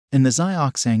in the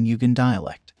Zioxang Yugan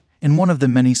dialect. In one of the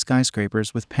many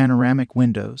skyscrapers with panoramic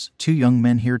windows, two young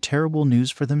men hear terrible news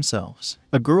for themselves.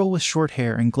 A girl with short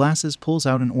hair and glasses pulls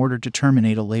out an order to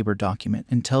terminate a labor document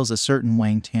and tells a certain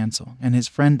Wang Tian and his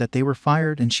friend that they were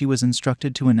fired and she was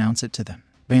instructed to announce it to them.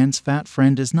 Van's fat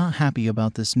friend is not happy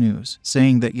about this news,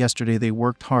 saying that yesterday they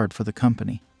worked hard for the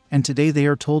company, and today they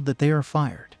are told that they are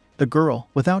fired. The girl,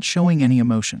 without showing any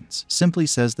emotions, simply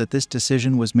says that this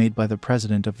decision was made by the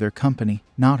president of their company,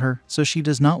 not her, so she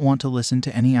does not want to listen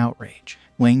to any outrage.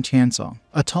 Wang Tiansong,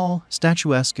 a tall,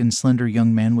 statuesque and slender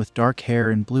young man with dark hair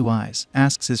and blue eyes,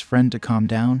 asks his friend to calm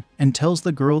down and tells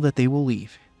the girl that they will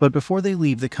leave. But before they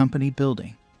leave the company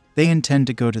building, they intend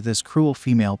to go to this cruel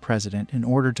female president in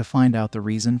order to find out the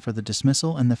reason for the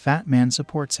dismissal, and the fat man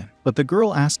supports him. But the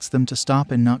girl asks them to stop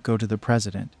and not go to the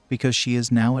president because she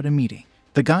is now at a meeting.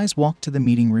 The guys walk to the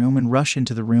meeting room and rush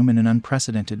into the room in an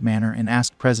unprecedented manner and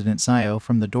ask President Zio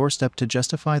from the doorstep to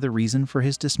justify the reason for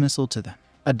his dismissal to them.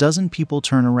 A dozen people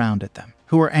turn around at them,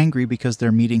 who are angry because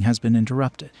their meeting has been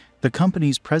interrupted. The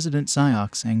company's president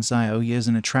Zioxang Zio is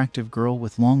an attractive girl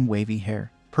with long wavy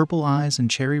hair, purple eyes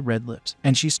and cherry red lips,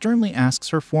 and she sternly asks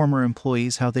her former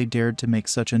employees how they dared to make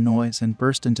such a noise and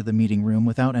burst into the meeting room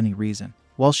without any reason,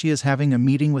 while she is having a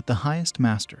meeting with the highest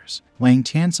masters. Wang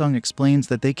Tiansong explains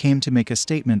that they came to make a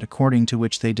statement according to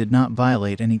which they did not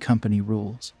violate any company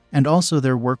rules, and also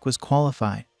their work was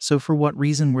qualified, so for what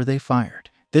reason were they fired?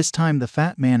 This time the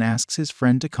fat man asks his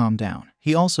friend to calm down.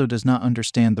 He also does not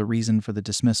understand the reason for the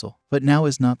dismissal, but now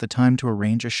is not the time to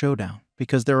arrange a showdown,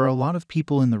 because there are a lot of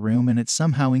people in the room and it's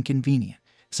somehow inconvenient.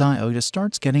 Zio just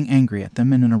starts getting angry at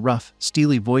them and in a rough,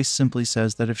 steely voice simply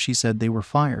says that if she said they were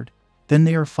fired, then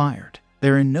they are fired.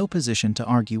 They're in no position to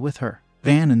argue with her.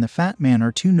 Van and the fat man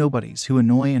are two nobodies who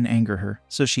annoy and anger her,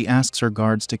 so she asks her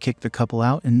guards to kick the couple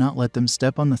out and not let them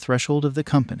step on the threshold of the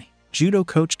company. Judo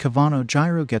coach Kavano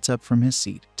Gyro gets up from his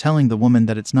seat, telling the woman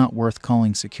that it's not worth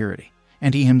calling security,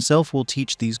 and he himself will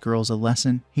teach these girls a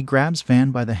lesson. He grabs Van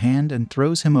by the hand and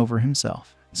throws him over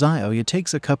himself. Zioya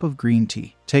takes a cup of green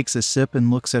tea, takes a sip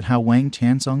and looks at how Wang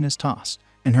Tiansong is tossed.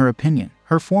 In her opinion,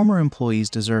 her former employees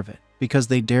deserve it, because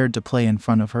they dared to play in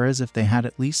front of her as if they had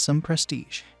at least some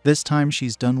prestige. This time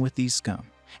she's done with these scum.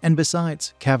 And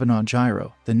besides, Kavanaugh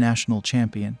Gyro, the national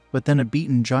champion, but then a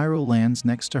beaten Gyro lands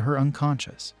next to her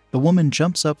unconscious. The woman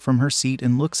jumps up from her seat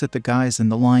and looks at the guys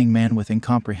and the lying man with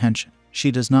incomprehension.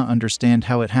 She does not understand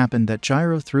how it happened that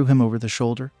Gyro threw him over the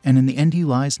shoulder, and in the end he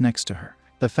lies next to her.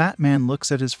 The fat man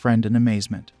looks at his friend in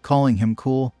amazement, calling him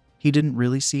cool. He didn't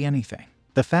really see anything.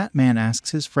 The fat man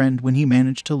asks his friend when he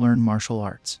managed to learn martial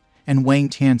arts. And Wang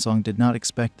Tiansong did not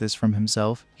expect this from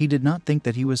himself. He did not think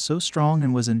that he was so strong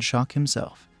and was in shock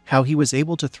himself. How he was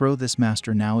able to throw this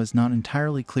master now is not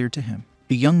entirely clear to him.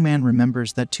 The young man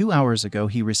remembers that 2 hours ago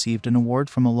he received an award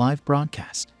from a live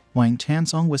broadcast. Wang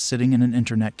Tiansong was sitting in an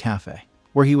internet cafe,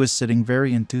 where he was sitting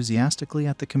very enthusiastically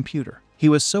at the computer. He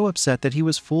was so upset that he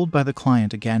was fooled by the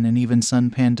client again, and even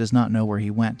Sun Pan does not know where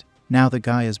he went. Now the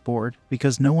guy is bored,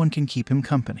 because no one can keep him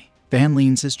company. Van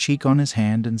leans his cheek on his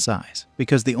hand and sighs,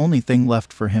 because the only thing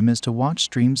left for him is to watch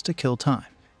streams to kill time.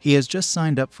 He has just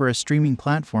signed up for a streaming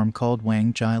platform called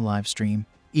Wang Jai Livestream,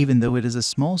 even though it is a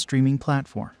small streaming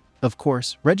platform. Of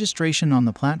course, registration on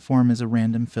the platform is a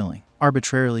random filling.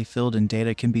 Arbitrarily filled in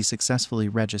data can be successfully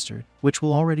registered, which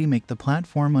will already make the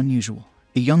platform unusual.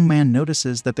 The young man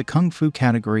notices that the Kung Fu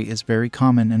category is very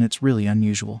common and it's really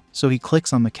unusual, so he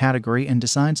clicks on the category and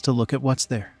decides to look at what's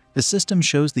there. The system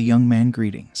shows the young man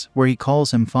greetings, where he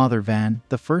calls him Father Van,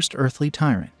 the first earthly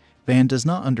tyrant. Van does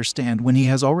not understand when he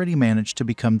has already managed to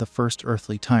become the first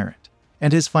earthly tyrant,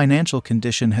 and his financial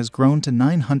condition has grown to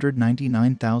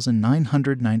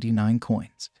 999,999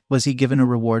 coins. Was he given a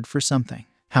reward for something?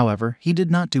 However, he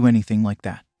did not do anything like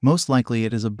that. Most likely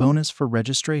it is a bonus for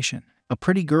registration. A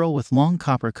pretty girl with long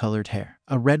copper-colored hair,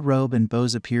 a red robe and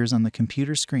bows appears on the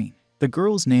computer screen. The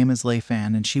girl's name is Lei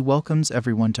Fan and she welcomes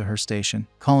everyone to her station,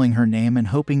 calling her name and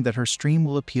hoping that her stream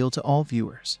will appeal to all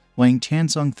viewers. Wang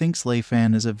Tiansong thinks Lei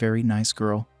Fan is a very nice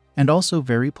girl, and also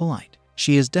very polite.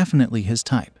 She is definitely his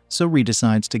type, so Ri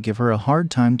decides to give her a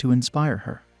hard time to inspire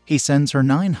her. He sends her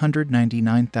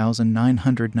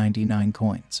 999,999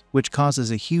 coins, which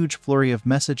causes a huge flurry of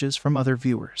messages from other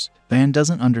viewers. Van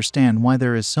doesn't understand why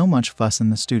there is so much fuss in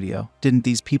the studio. Didn't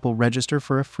these people register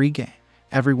for a free game?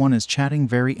 Everyone is chatting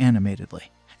very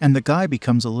animatedly, and the guy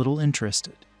becomes a little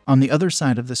interested. On the other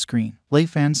side of the screen, Lei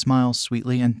Fan smiles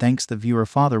sweetly and thanks the viewer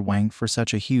Father Wang for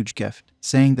such a huge gift,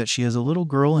 saying that she is a little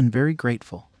girl and very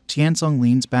grateful. Tiansong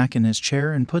leans back in his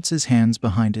chair and puts his hands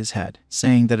behind his head,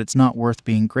 saying that it's not worth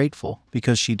being grateful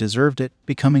because she deserved it,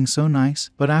 becoming so nice,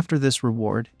 but after this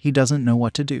reward, he doesn't know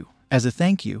what to do. As a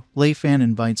thank you, Lei Fan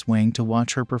invites Wang to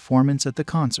watch her performance at the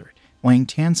concert. Wang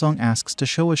Tiansong asks to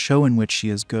show a show in which she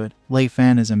is good. Lei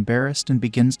Fan is embarrassed and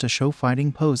begins to show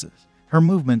fighting poses. Her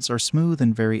movements are smooth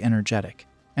and very energetic,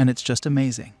 and it's just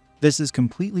amazing. This is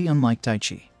completely unlike Tai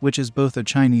Chi, which is both a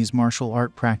Chinese martial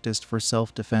art practiced for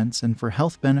self-defense and for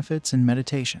health benefits and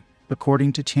meditation.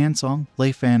 According to Tiansong,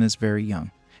 Lei Fan is very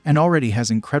young and already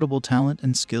has incredible talent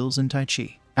and skills in Tai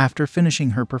Chi. After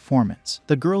finishing her performance,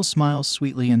 the girl smiles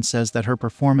sweetly and says that her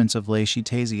performance of Lei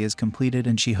Shitazi is completed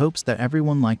and she hopes that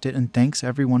everyone liked it and thanks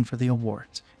everyone for the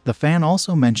awards. The fan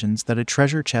also mentions that a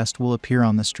treasure chest will appear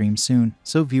on the stream soon,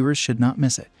 so viewers should not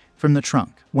miss it. From the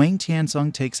trunk, Wang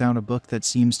Tiansong takes out a book that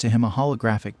seems to him a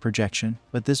holographic projection,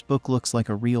 but this book looks like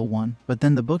a real one. But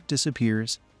then the book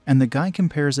disappears, and the guy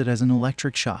compares it as an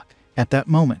electric shock. At that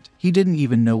moment, he didn't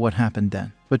even know what happened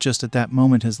then, but just at that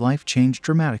moment his life changed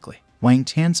dramatically. Wang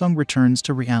Tiansong returns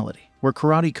to reality, where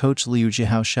karate coach Liu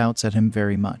Jihao shouts at him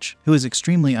very much, who is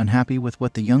extremely unhappy with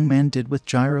what the young man did with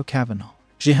Gyro Kavanaugh.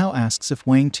 Jihao asks if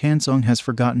Wang Tiansong has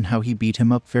forgotten how he beat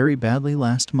him up very badly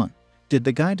last month. Did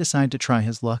the guy decide to try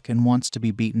his luck and wants to be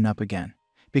beaten up again?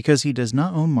 Because he does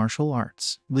not own martial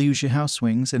arts, Liu Jihao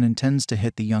swings and intends to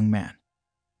hit the young man,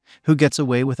 who gets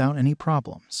away without any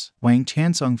problems. Wang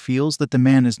Tiansong feels that the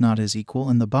man is not his equal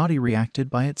and the body reacted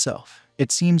by itself.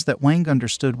 It seems that Wang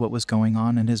understood what was going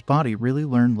on and his body really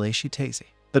learned Lei Shitazi.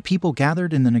 The people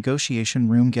gathered in the negotiation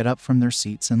room get up from their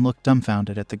seats and look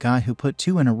dumbfounded at the guy who put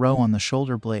 2 in a row on the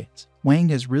shoulder blades.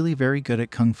 Wang is really very good at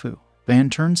kung fu.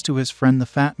 Van turns to his friend the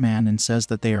fat man and says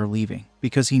that they are leaving,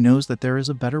 because he knows that there is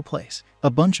a better place. A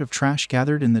bunch of trash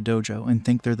gathered in the dojo and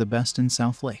think they're the best in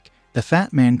South Lake. The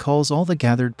fat man calls all the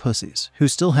gathered pussies, who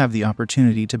still have the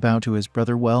opportunity to bow to his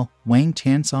brother Wang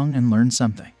Tiansong and learn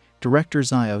something. Director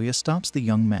Zioya stops the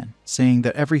young men, saying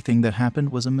that everything that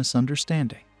happened was a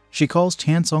misunderstanding. She calls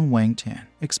Tiansong Wang Tian,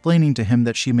 explaining to him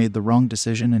that she made the wrong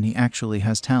decision and he actually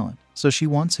has talent, so she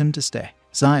wants him to stay.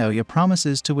 Zioya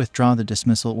promises to withdraw the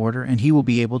dismissal order and he will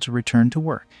be able to return to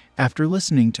work. After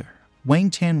listening to her,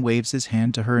 Wang Tian waves his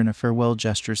hand to her in a farewell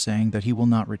gesture saying that he will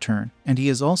not return, and he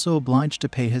is also obliged to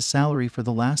pay his salary for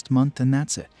the last month and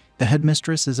that's it. The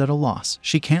headmistress is at a loss.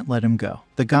 She can't let him go.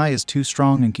 The guy is too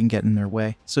strong and can get in their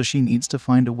way, so she needs to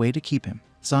find a way to keep him.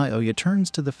 Zioya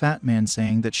turns to the fat man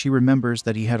saying that she remembers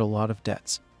that he had a lot of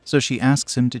debts, so she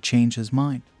asks him to change his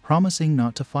mind, promising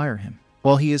not to fire him.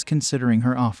 While he is considering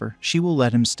her offer, she will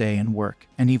let him stay and work,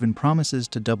 and even promises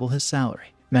to double his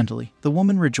salary. Mentally, the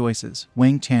woman rejoices.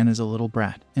 Wang Tian is a little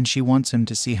brat, and she wants him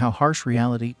to see how harsh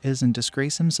reality is and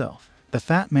disgrace himself. The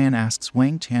fat man asks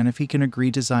Wang Tian if he can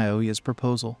agree to Zioya's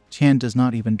proposal. Tian does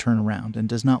not even turn around and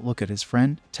does not look at his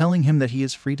friend, telling him that he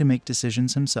is free to make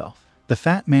decisions himself. The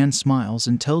fat man smiles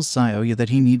and tells Zioya that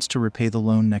he needs to repay the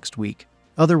loan next week.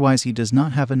 Otherwise, he does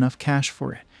not have enough cash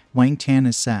for it. Wang Tian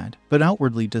is sad, but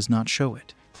outwardly does not show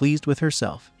it. Pleased with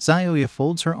herself, Zioya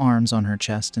folds her arms on her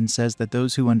chest and says that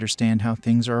those who understand how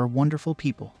things are wonderful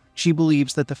people. She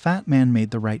believes that the fat man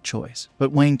made the right choice,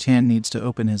 but Wang Tian needs to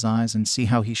open his eyes and see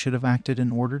how he should have acted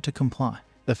in order to comply.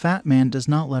 The fat man does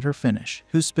not let her finish,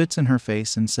 who spits in her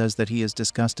face and says that he is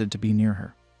disgusted to be near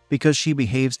her, because she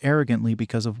behaves arrogantly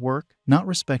because of work, not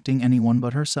respecting anyone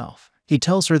but herself. He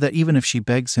tells her that even if she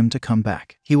begs him to come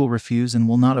back, he will refuse and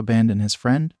will not abandon his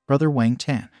friend, brother Wang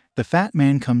Tian. The fat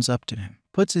man comes up to him,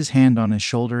 puts his hand on his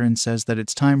shoulder and says that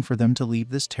it's time for them to leave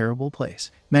this terrible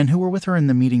place. Men who were with her in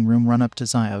the meeting room run up to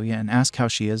Zioya and ask how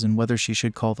she is and whether she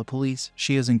should call the police.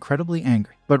 She is incredibly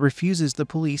angry, but refuses the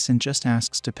police and just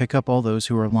asks to pick up all those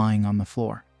who are lying on the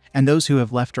floor. And those who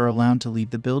have left are allowed to leave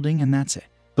the building and that's it.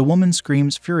 The woman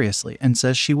screams furiously and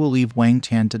says she will leave Wang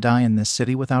Tian to die in this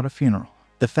city without a funeral.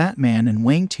 The fat man and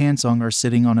Wang Tiansong are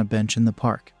sitting on a bench in the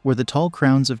park, where the tall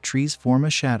crowns of trees form a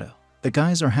shadow. The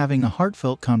guys are having a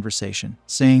heartfelt conversation,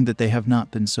 saying that they have not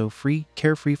been so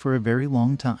carefree for a very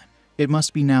long time. It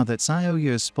must be now that Zioya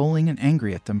is spoiling and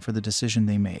angry at them for the decision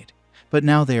they made. But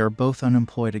now they are both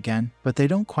unemployed again, but they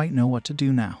don't quite know what to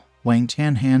do now. Wang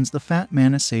Tian hands the fat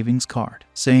man a savings card,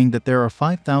 saying that there are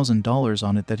 $5,000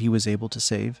 on it that he was able to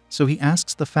save, so he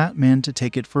asks the fat man to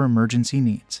take it for emergency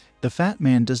needs. The fat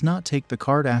man does not take the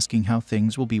card, asking how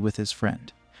things will be with his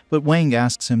friend. But Wang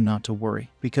asks him not to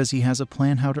worry, because he has a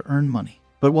plan how to earn money.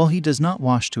 But while he does not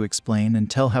wish to explain and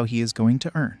tell how he is going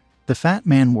to earn, the fat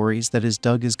man worries that his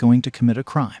Doug is going to commit a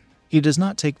crime. He does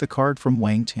not take the card from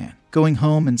Wang Tian, going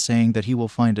home and saying that he will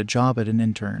find a job at an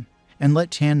intern, and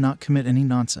let Tian not commit any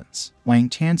nonsense. Wang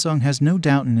Tiansong has no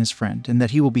doubt in his friend and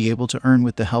that he will be able to earn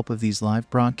with the help of these live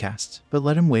broadcasts, but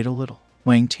let him wait a little.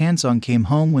 Wang Tiansong came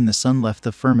home when the sun left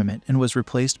the firmament and was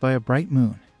replaced by a bright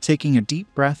moon. Taking a deep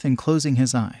breath and closing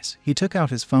his eyes, he took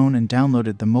out his phone and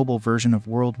downloaded the mobile version of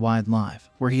Worldwide Live,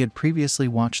 where he had previously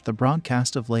watched the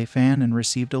broadcast of Lei Fan and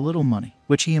received a little money,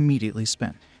 which he immediately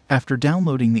spent. After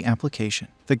downloading the application,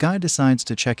 the guy decides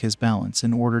to check his balance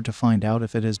in order to find out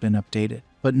if it has been updated,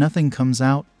 but nothing comes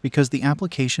out because the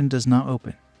application does not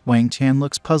open. Wang Tian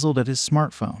looks puzzled at his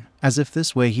smartphone, as if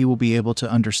this way he will be able to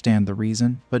understand the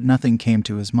reason, but nothing came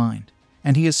to his mind,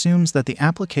 and he assumes that the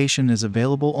application is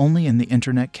available only in the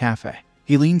internet cafe.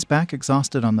 He leans back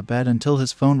exhausted on the bed until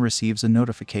his phone receives a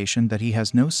notification that he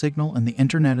has no signal and the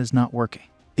internet is not working.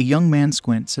 The young man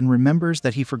squints and remembers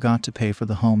that he forgot to pay for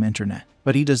the home internet,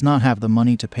 but he does not have the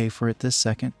money to pay for it this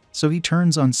second, so he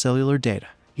turns on cellular data.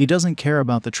 He doesn't care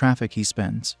about the traffic he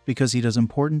spends because he does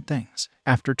important things.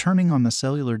 After turning on the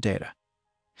cellular data,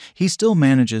 he still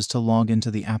manages to log into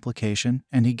the application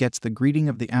and he gets the greeting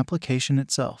of the application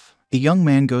itself. The young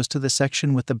man goes to the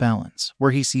section with the balance,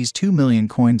 where he sees 2 million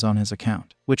coins on his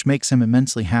account, which makes him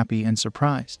immensely happy and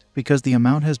surprised because the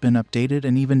amount has been updated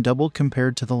and even doubled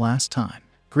compared to the last time.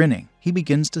 Grinning, he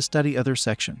begins to study other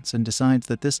sections and decides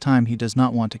that this time he does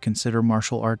not want to consider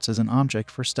martial arts as an object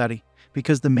for study,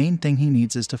 because the main thing he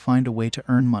needs is to find a way to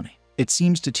earn money. It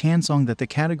seems to Tiansong that the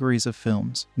categories of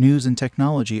films, news and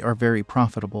technology are very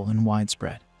profitable and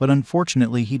widespread, but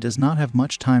unfortunately he does not have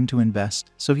much time to invest,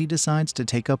 so he decides to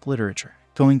take up literature.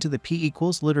 Going to the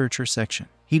P=literature section,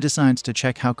 he decides to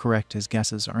check how correct his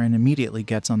guesses are and immediately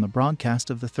gets on the broadcast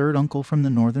of the third uncle from the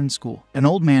northern school, an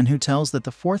old man who tells that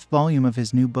the 4th volume of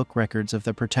his new book Records of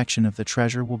the Protection of the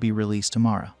Treasure will be released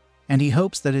tomorrow, and he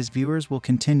hopes that his viewers will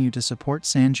continue to support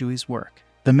Sanjui's work.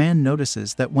 The man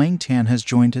notices that Wang Tian has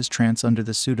joined his trance under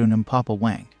the pseudonym Papa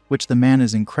Wang, which the man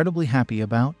is incredibly happy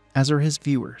about, as are his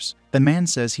viewers. The man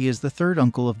says he is the third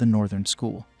uncle of the northern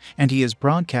school, and he is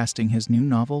broadcasting his new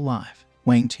novel live.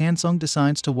 Wang Tiansong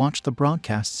decides to watch the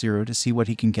broadcast 0 to see what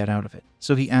he can get out of it,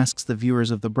 so he asks the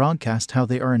viewers of the broadcast how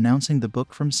they are announcing the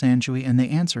book from Sanjui, and they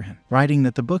answer him, writing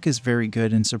that the book is very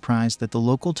good and surprised that the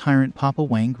local tyrant Papa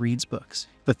Wang reads books.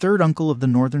 The third uncle of the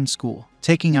northern school,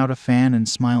 taking out a fan and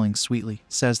smiling sweetly,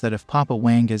 says that if Papa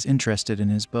Wang is interested in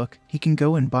his book, he can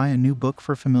go and buy a new book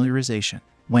for familiarization.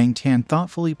 Wang Tian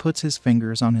thoughtfully puts his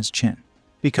fingers on his chin,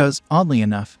 because, oddly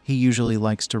enough, he usually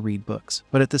likes to read books,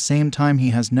 but at the same time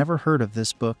he has never heard of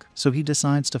this book, so he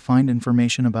decides to find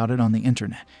information about it on the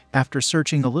internet. After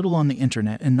searching a little on the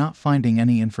internet and not finding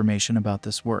any information about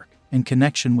this work, in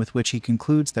connection with which he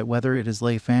concludes that whether it is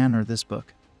Lei Fan or this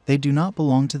book, they do not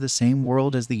belong to the same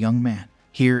world as the young man.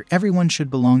 Here, everyone should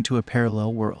belong to a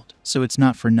parallel world, so it's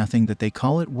not for nothing that they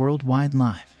call it Worldwide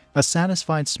Live. A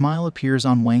satisfied smile appears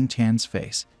on Wang Tian's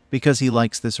face, because he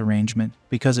likes this arrangement,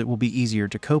 because it will be easier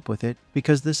to cope with it,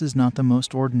 because this is not the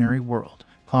most ordinary world.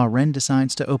 Pa Ren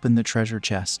decides to open the treasure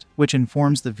chest, which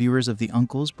informs the viewers of the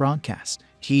uncle's broadcast.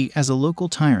 He, as a local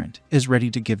tyrant, is ready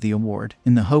to give the award,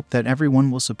 in the hope that everyone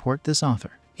will support this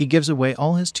author. He gives away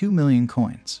all his 2 million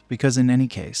coins, because in any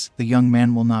case, the young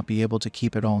man will not be able to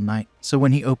keep it all night, so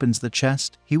when he opens the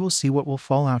chest, he will see what will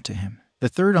fall out to him. The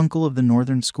third uncle of the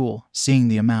northern school, seeing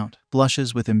the amount,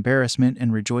 blushes with embarrassment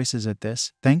and rejoices at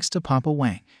this, thanks to Papa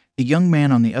Wang. The young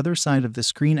man on the other side of the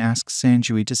screen asks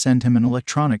Sanjui to send him an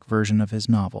electronic version of his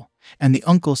novel, and the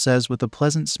uncle says with a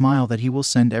pleasant smile that he will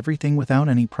send everything without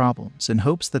any problems and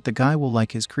hopes that the guy will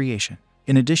like his creation.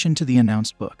 In addition to the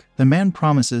announced book, the man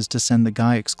promises to send the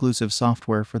guy exclusive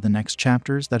software for the next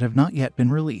chapters that have not yet been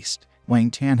released.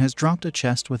 Wang Tian has dropped a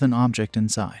chest with an object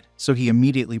inside, so he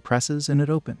immediately presses and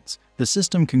it opens. The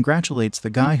system congratulates the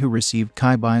guy who received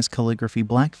Kai Bai's calligraphy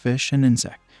Blackfish and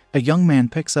Insect. A young man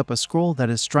picks up a scroll that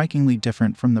is strikingly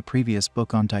different from the previous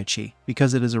book on Tai Chi,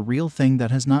 because it is a real thing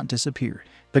that has not disappeared.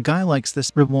 The guy likes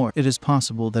this reward. It is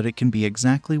possible that it can be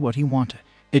exactly what he wanted.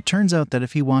 It turns out that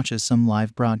if he watches some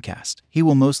live broadcast, he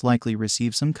will most likely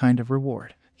receive some kind of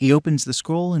reward. He opens the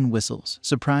scroll and whistles,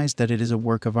 surprised that it is a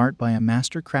work of art by a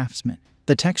master craftsman.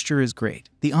 The texture is great,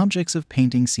 the objects of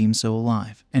painting seem so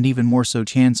alive, and even more so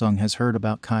Tiansong has heard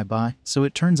about Kai Bai, so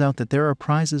it turns out that there are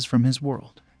prizes from his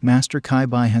world. Master Kai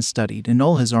Bai has studied, and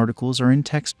all his articles are in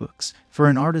textbooks. For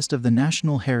an artist of the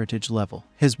national heritage level,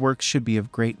 his works should be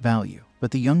of great value.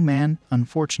 But the young man,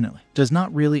 unfortunately, does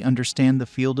not really understand the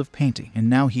field of painting, and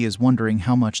now he is wondering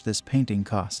how much this painting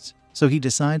costs. So he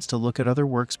decides to look at other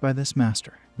works by this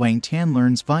master. Wang Tian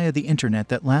learns via the internet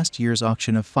that last year's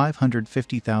auction of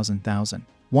 550,000,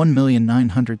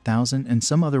 1,900,000 and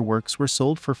some other works were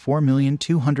sold for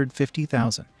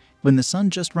 4,250,000. When the sun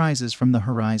just rises from the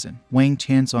horizon, Wang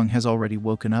Tiansong has already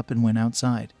woken up and went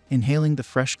outside, inhaling the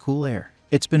fresh, cool air.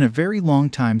 It's been a very long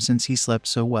time since he slept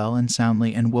so well and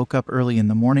soundly and woke up early in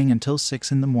the morning until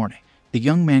 6 in the morning. The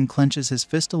young man clenches his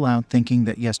fist aloud, thinking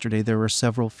that yesterday there were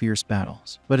several fierce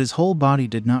battles, but his whole body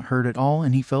did not hurt at all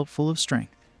and he felt full of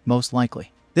strength. Most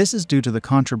likely, this is due to the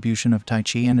contribution of Tai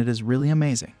Chi, and it is really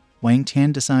amazing. Wang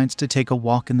Tian decides to take a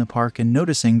walk in the park, and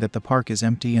noticing that the park is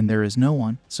empty and there is no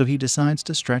one, so he decides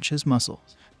to stretch his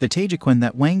muscles. The Taijikwan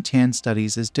that Wang Tian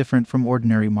studies is different from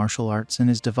ordinary martial arts and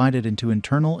is divided into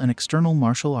internal and external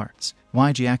martial arts.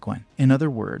 Jiakwan. In other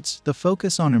words, the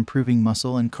focus on improving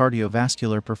muscle and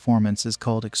cardiovascular performance is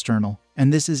called external,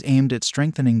 and this is aimed at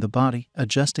strengthening the body,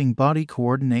 adjusting body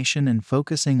coordination, and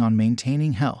focusing on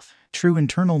maintaining health. True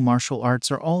internal martial arts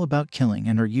are all about killing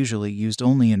and are usually used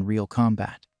only in real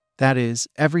combat. That is,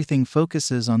 everything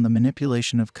focuses on the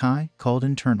manipulation of Kai, called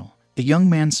internal. The young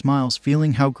man smiles,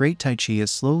 feeling how great Tai Chi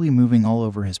is slowly moving all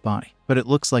over his body, but it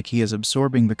looks like he is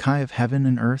absorbing the Kai of heaven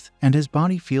and earth, and his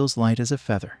body feels light as a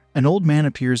feather. An old man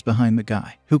appears behind the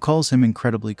guy, who calls him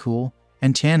incredibly cool,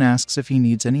 and Tian asks if he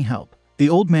needs any help. The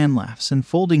old man laughs and,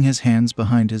 folding his hands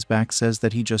behind his back, says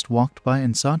that he just walked by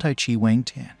and saw Tai Chi Wang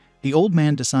Tian. The old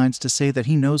man decides to say that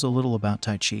he knows a little about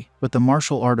Tai Chi, but the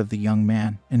martial art of the young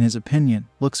man, in his opinion,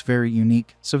 looks very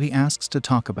unique, so he asks to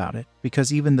talk about it,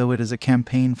 because even though it is a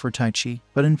campaign for Tai Chi,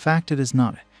 but in fact it is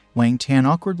not. Wang Tian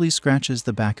awkwardly scratches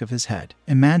the back of his head,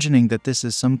 imagining that this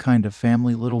is some kind of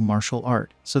family little martial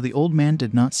art, so the old man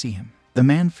did not see him. The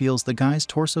man feels the guy's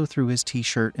torso through his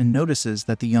t-shirt and notices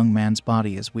that the young man's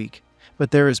body is weak, but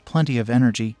there is plenty of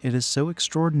energy. It is so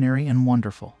extraordinary and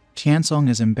wonderful. Tiansong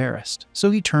is embarrassed,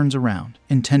 so he turns around,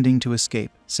 intending to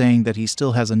escape, saying that he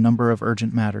still has a number of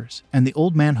urgent matters, and the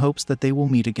old man hopes that they will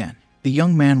meet again. The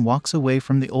young man walks away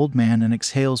from the old man and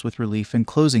exhales with relief, and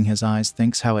closing his eyes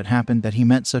thinks how it happened that he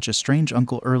met such a strange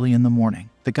uncle early in the morning.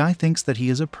 The guy thinks that he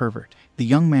is a pervert. The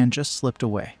young man just slipped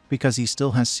away, because he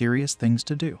still has serious things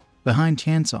to do. Behind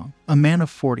Tiansong, a man of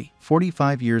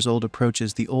 45 years old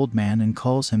approaches the old man and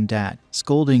calls him dad,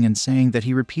 scolding and saying that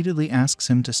he repeatedly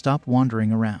asks him to stop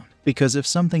wandering around, because if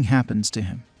something happens to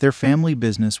him, their family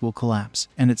business will collapse,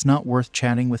 and it's not worth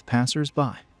chatting with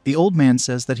passers-by. The old man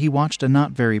says that he watched a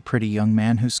not very pretty young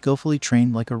man who skillfully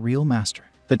trained like a real master.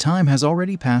 The time has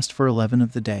already passed for 11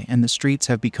 of the day, and the streets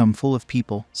have become full of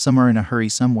people. Some are in a hurry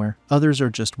somewhere, others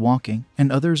are just walking,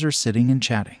 and others are sitting and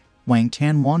chatting. Wang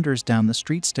Tian wanders down the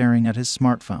street staring at his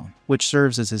smartphone, which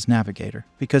serves as his navigator,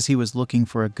 because he was looking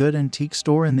for a good antique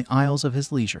store in the aisles of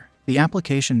his leisure. The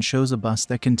application shows a bus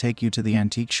that can take you to the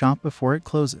antique shop before it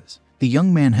closes. The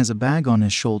young man has a bag on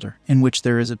his shoulder, in which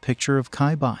there is a picture of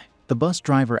Kai Bai. The bus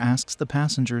driver asks the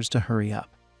passengers to hurry up,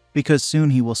 because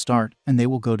soon he will start, and they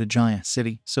will go to Jaya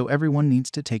City, so everyone needs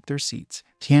to take their seats.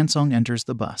 Tiansong enters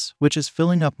the bus, which is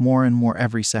filling up more and more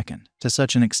every second, to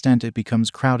such an extent it becomes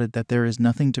crowded that there is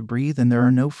nothing to breathe and there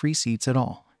are no free seats at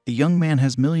all. The young man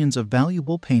has millions of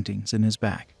valuable paintings in his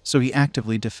bag, so he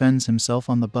actively defends himself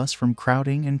on the bus from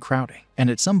crowding, and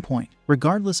at some point,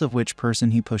 regardless of which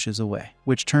person he pushes away,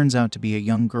 which turns out to be a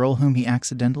young girl whom he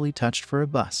accidentally touched for a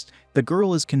bust. The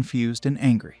girl is confused and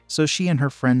angry, so she and her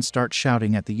friends start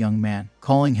shouting at the young man,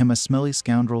 calling him a smelly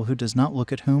scoundrel who does not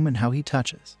look at whom and how he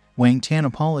touches. Wang Tian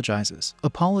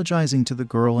apologizing to the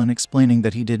girl and explaining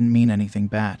that he didn't mean anything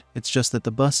bad. It's just that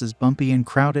the bus is bumpy and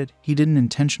crowded. He didn't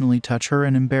intentionally touch her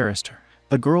and embarrassed her.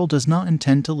 The girl does not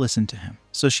intend to listen to him,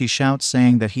 so she shouts,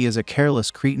 saying that he is a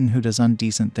careless cretin who does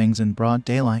indecent things in broad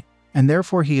daylight, and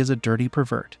therefore he is a dirty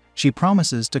pervert. She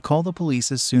promises to call the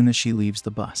police as soon as she leaves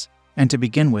the bus. And to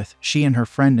begin with, she and her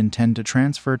friend intend to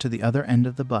transfer to the other end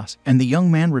of the bus, and the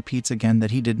young man repeats again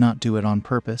that he did not do it on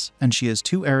purpose, and she is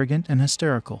too arrogant and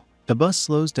hysterical. The bus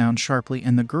slows down sharply,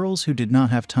 and the girls who did not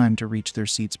have time to reach their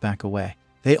seats back away.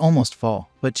 They almost fall,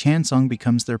 but Tiansong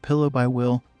becomes their pillow by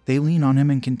will. They lean on him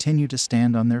and continue to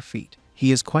stand on their feet.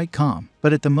 He is quite calm,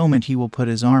 but at the moment he will put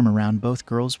his arm around both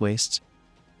girls' waists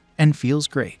and feels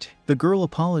great. The girl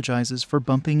apologizes for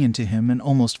bumping into him and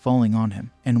almost falling on him,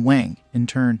 and Wang, in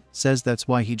turn, says that's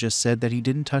why he just said that he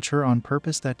didn't touch her on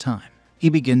purpose that time. He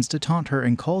begins to taunt her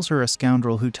and calls her a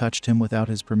scoundrel who touched him without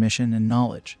his permission and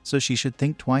knowledge, so she should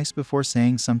think twice before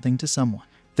saying something to someone.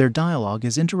 Their dialogue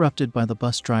is interrupted by the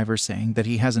bus driver saying that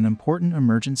he has an important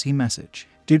emergency message.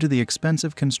 Due to the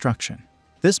expensive construction,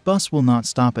 this bus will not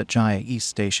stop at Jaya East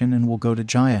Station and will go to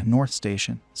Jaya North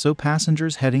Station, so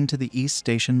passengers heading to the East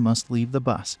Station must leave the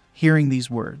bus. Hearing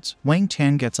these words, Wang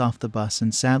Tian gets off the bus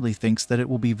and sadly thinks that it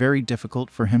will be very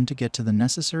difficult for him to get to the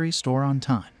necessary store on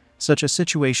time. Such a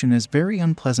situation is very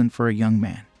unpleasant for a young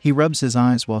man. He rubs his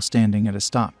eyes while standing at a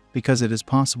stop, because it is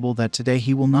possible that today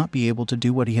he will not be able to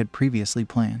do what he had previously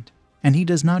planned. And he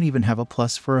does not even have a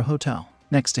plus for a hotel.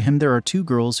 Next to him there are two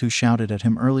girls who shouted at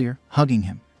him earlier, hugging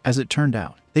him. As it turned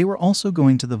out, they were also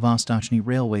going to the Vostochny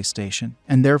railway station,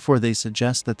 and therefore they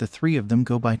suggest that the three of them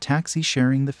go by taxi,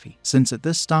 sharing the fee, since at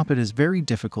this stop it is very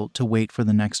difficult to wait for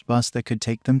the next bus that could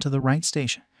take them to the right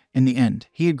station. In the end,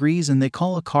 he agrees and they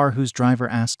call a car whose driver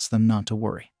asks them not to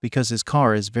worry, because his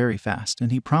car is very fast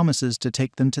and he promises to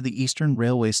take them to the Eastern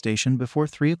Railway Station before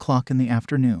 3 o'clock in the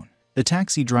afternoon. The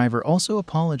taxi driver also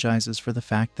apologizes for the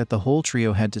fact that the whole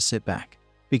trio had to sit back,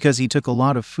 because he took a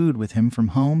lot of food with him from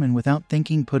home and without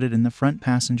thinking put it in the front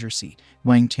passenger seat.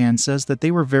 Wang Tian says that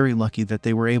they were very lucky that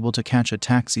they were able to catch a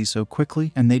taxi so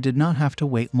quickly and they did not have to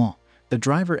wait long. The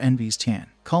driver envies Tian,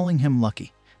 calling him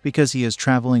lucky, because he is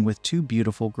traveling with two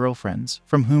beautiful girlfriends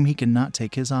from whom he cannot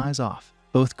take his eyes off.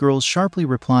 Both girls sharply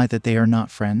reply that they are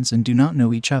not friends and do not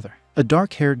know each other. A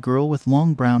dark-haired girl with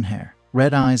long brown hair,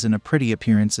 red eyes and a pretty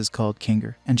appearance is called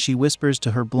Kinger, and she whispers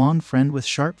to her blonde friend with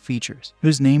sharp features,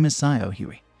 whose name is Xiao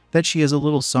Hui, that she is a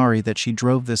little sorry that she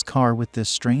drove this car with this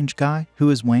strange guy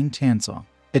who is Wang Tiansong.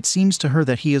 It seems to her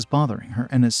that he is bothering her,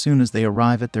 and as soon as they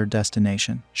arrive at their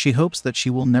destination, she hopes that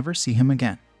she will never see him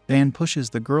again. Dan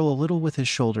pushes the girl a little with his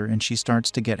shoulder and she starts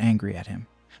to get angry at him.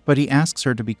 But he asks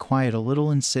her to be quiet a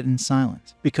little and sit in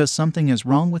silence, because something is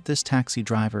wrong with this taxi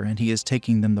driver and he is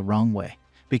taking them the wrong way,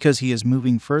 because he is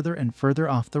moving further and further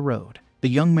off the road. The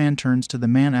young man turns to the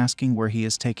man asking where he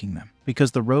is taking them,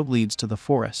 because the road leads to the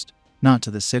forest, not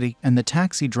to the city, and the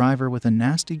taxi driver with a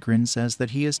nasty grin says that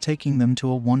he is taking them to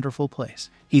a wonderful place.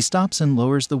 He stops and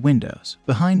lowers the windows,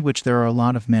 behind which there are a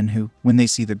lot of men who, when they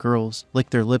see the girls,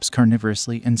 lick their lips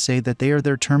carnivorously and say that they are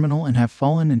their terminal and have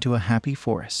fallen into a happy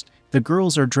forest. The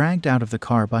girls are dragged out of the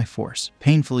car by force,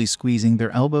 painfully squeezing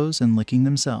their elbows and licking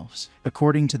themselves.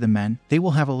 According to the men, they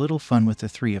will have a little fun with the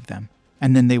three of them,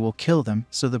 and then they will kill them,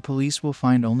 so the police will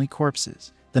find only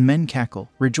corpses. The men cackle,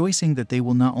 rejoicing that they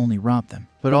will not only rob them,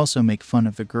 but also make fun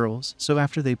of the girls. So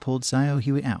after they pulled Xiao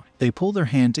Hui out, they pull their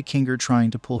hand to Kinger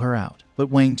trying to pull her out, but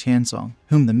Wang Tiansong,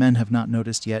 whom the men have not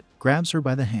noticed yet, grabs her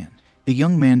by the hand. The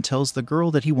young man tells the girl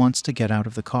that he wants to get out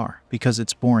of the car, because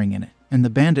it's boring in it, and the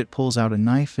bandit pulls out a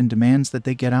knife and demands that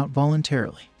they get out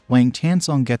voluntarily. Wang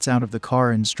Tiansong gets out of the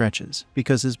car and stretches,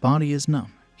 because his body is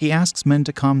numb. He asks men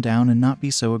to calm down and not be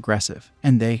so aggressive,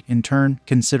 and they, in turn,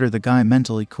 consider the guy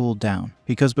mentally cooled down,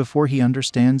 because before he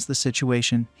understands the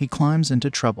situation, he climbs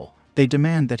into trouble. They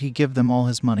demand that he give them all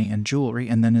his money and jewelry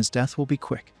and then his death will be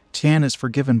quick. Tian is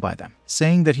forgiven by them,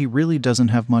 saying that he really doesn't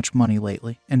have much money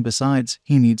lately, and besides,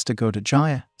 he needs to go to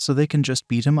Jaya, so they can just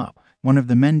beat him up. One of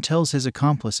the men tells his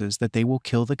accomplices that they will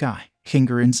kill the guy.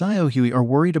 Kinger and Xiao Hui are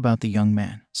worried about the young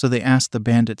man, so they ask the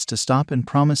bandits to stop and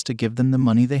promise to give them the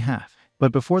money they have.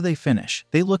 But before they finish,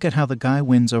 they look at how the guy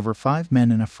wins over 5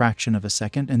 men in a fraction of a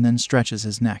second and then stretches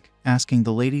his neck, asking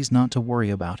the ladies not to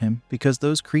worry about him because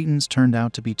those cretins turned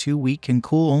out to be too weak and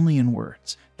cool only in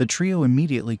words. The trio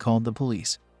immediately called the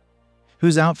police,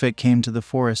 whose outfit came to the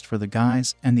forest for the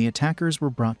guys, and the attackers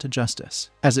were brought to justice.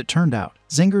 As it turned out,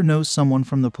 Zinger knows someone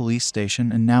from the police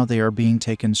station and now they are being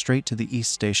taken straight to the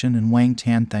East Station, and Wang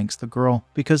Tian thanks the girl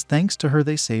because thanks to her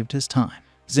they saved his time.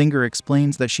 Zinger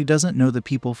explains that she doesn't know the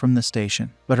people from the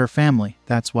station, but her family,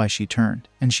 that's why she turned,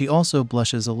 and she also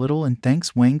blushes a little and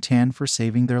thanks Wang Tian for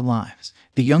saving their lives.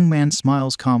 The young man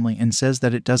smiles calmly and says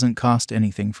that it doesn't cost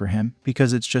anything for him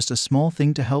because it's just a small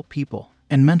thing to help people,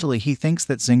 and mentally he thinks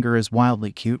that Zinger is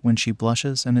wildly cute when she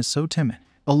blushes and is so timid.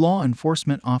 A law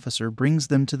enforcement officer brings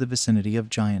them to the vicinity of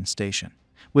Giant Station,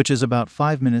 which is about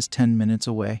 5 minutes 10 minutes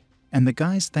away, and the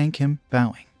guys thank him,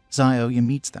 bowing. Xiao Yu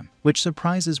meets them, which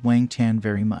surprises Wang Tian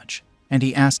very much, and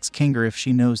he asks Kinger if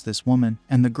she knows this woman,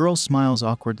 and the girl smiles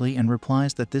awkwardly and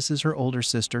replies that this is her older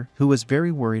sister, who was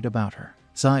very worried about her.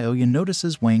 Xiao Yu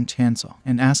notices Wang Tiansong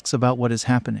and asks about what is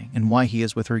happening and why he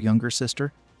is with her younger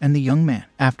sister, and the young man,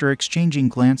 after exchanging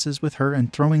glances with her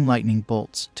and throwing lightning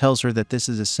bolts, tells her that this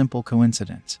is a simple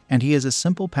coincidence, and he is a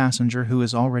simple passenger who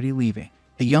is already leaving.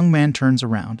 The young man turns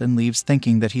around and leaves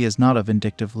thinking that he is not a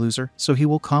vindictive loser, so he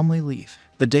will calmly leave.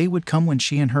 The day would come when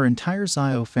she and her entire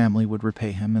Xiao family would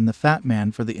repay him and the fat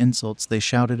man for the insults they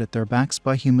shouted at their backs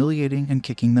by humiliating and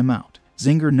kicking them out.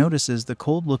 Zinger notices the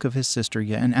cold look of his sister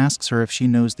Ye and asks her if she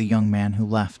knows the young man who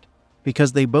left,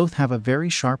 because they both have a very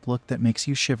sharp look that makes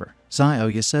you shiver.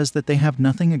 Xiao Ye says that they have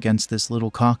nothing against this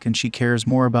little cock and she cares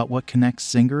more about what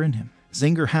connects Zinger and him.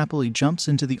 Zinger happily jumps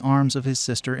into the arms of his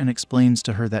sister and explains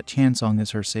to her that Tiansong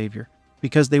is her savior,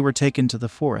 because they were taken to the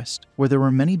forest, where there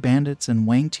were many bandits and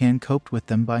Wang Tian coped with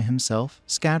them by himself,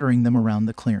 scattering them around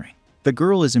the clearing. The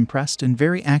girl is impressed and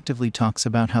very actively talks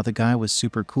about how the guy was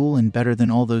super cool and better than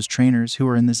all those trainers who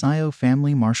were in the Xiao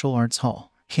family martial arts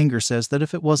hall. Kinger says that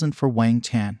if it wasn't for Wang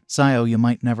Tian, Xiao Yu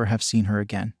might never have seen her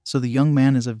again, so the young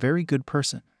man is a very good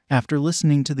person. After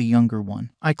listening to the younger one,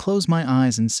 I close my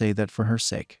eyes and say that for her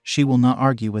sake, she will not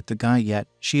argue with the guy yet.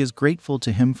 She is grateful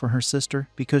to him for her sister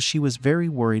because she was very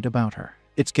worried about her.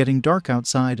 It's getting dark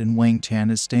outside and Wang Tian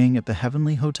is staying at the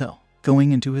Heavenly Hotel.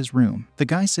 Going into his room, the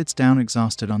guy sits down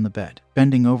exhausted on the bed,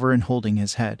 bending over and holding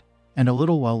his head. And a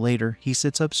little while later, he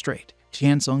sits up straight.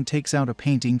 Tiansong takes out a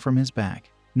painting from his bag.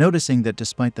 Noticing that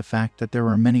despite the fact that there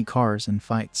are many cars and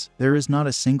fights, there is not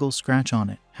a single scratch on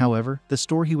it. However, the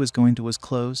store he was going to was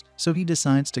closed, so he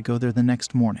decides to go there the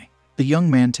next morning. The young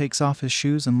man takes off his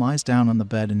shoes and lies down on the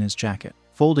bed in his jacket,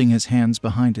 folding his hands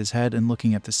behind his head and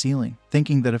looking at the ceiling,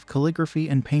 thinking that if calligraphy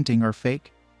and painting are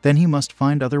fake, then he must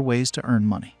find other ways to earn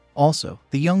money. Also,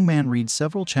 the young man reads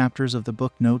several chapters of the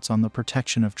book Notes on the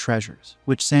Protection of Treasures,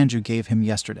 which Sanju gave him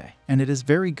yesterday, and it is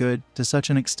very good, to such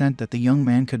an extent that the young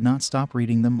man could not stop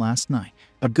reading them last night.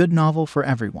 A good novel for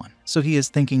everyone, so he is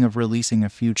thinking of releasing a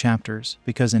few chapters,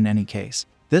 because in any case,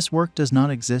 this work does not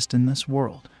exist in this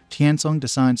world. Tiansong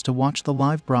decides to watch the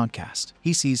live broadcast.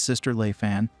 He sees Sister Lei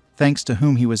Fan, thanks to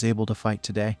whom he was able to fight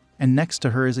today, and next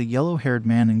to her is a yellow-haired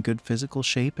man in good physical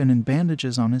shape and in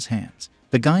bandages on his hands.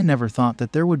 The guy never thought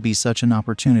that there would be such an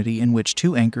opportunity in which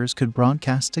two anchors could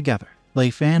broadcast together. Lei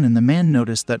Fan and the man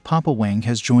notice that Papa Wang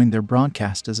has joined their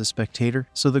broadcast as a spectator,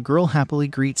 so the girl happily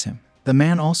greets him. The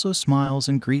man also smiles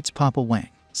and greets Papa Wang,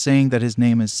 saying that his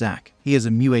name is Zach. He is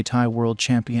a Muay Thai world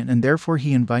champion and therefore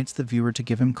he invites the viewer to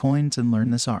give him coins and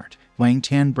learn this art. Wang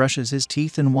Tian brushes his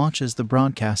teeth and watches the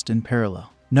broadcast in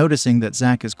parallel. Noticing that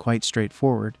Zach is quite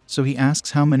straightforward, so he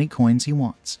asks how many coins he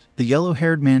wants. The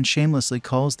yellow-haired man shamelessly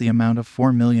calls the amount of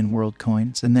 4 million world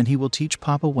coins and then he will teach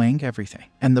Papa Wang everything.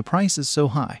 And the price is so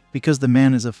high, because the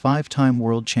man is a 5-time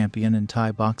world champion in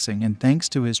Thai boxing and thanks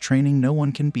to his training no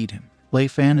one can beat him. Lei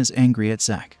Fan is angry at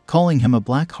Zach, calling him a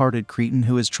black-hearted cretin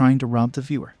who is trying to rob the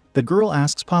viewer. The girl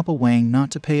asks Papa Wang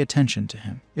not to pay attention to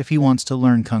him. If he wants to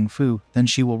learn Kung Fu, then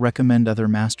she will recommend other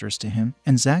masters to him,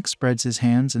 and Zach spreads his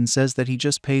hands and says that he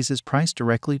just pays his price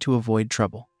directly to avoid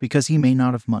trouble, because he may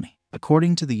not have money.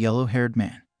 According to the yellow-haired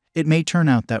man, it may turn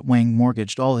out that Wang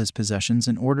mortgaged all his possessions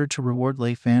in order to reward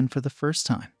Lei Fan for the first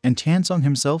time. And Tiansong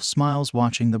himself smiles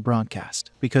watching the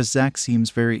broadcast, because Zach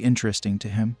seems very interesting to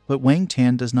him, but Wang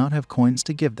Tian does not have coins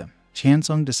to give them.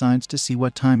 Tiansong decides to see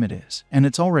what time it is, and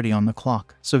it's already on the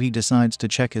clock, so he decides to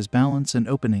check his balance and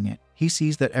opening it, he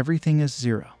sees that everything is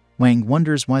 0. Wang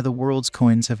wonders why the world's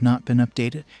coins have not been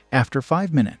updated. After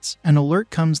 5 minutes, an alert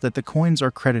comes that the coins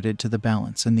are credited to the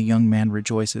balance and the young man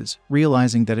rejoices,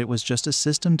 realizing that it was just a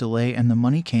system delay and the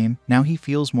money came. Now he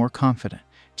feels more confident.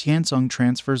 Tiansong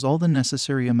transfers all the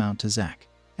necessary amount to Zach,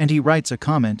 and he writes a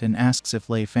comment and asks if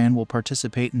Lei Fan will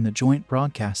participate in the joint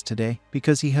broadcast today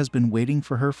because he has been waiting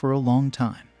for her for a long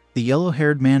time. The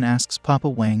yellow-haired man asks Papa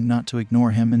Wang not to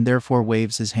ignore him and therefore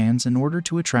waves his hands in order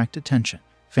to attract attention.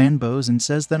 Fan bows and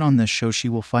says that on this show she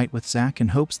will fight with Zach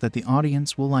and hopes that the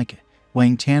audience will like it.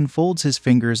 Wang Tian folds his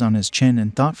fingers on his chin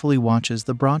and thoughtfully watches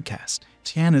the broadcast.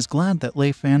 Tian is glad that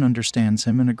Lei Fan understands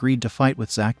him and agreed to fight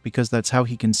with Zach because that's how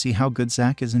he can see how good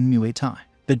Zach is in Muay Thai.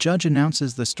 The judge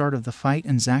announces the start of the fight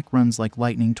and Zach runs like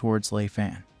lightning towards Lei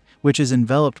Fan, which is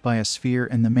enveloped by a sphere,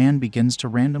 and the man begins to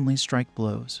randomly strike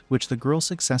blows, which the girl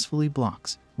successfully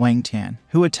blocks. Wang Tian,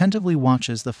 who attentively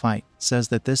watches the fight, says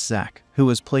that this Zach, who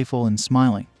is playful and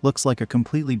smiling, looks like a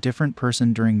completely different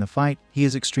person during the fight. He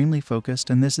is extremely focused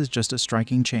and this is just a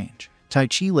striking change. Tai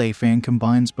Chi Lei Fan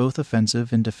combines both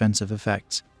offensive and defensive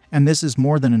effects, and this is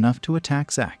more than enough to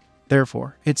attack Zach.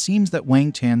 Therefore, it seems that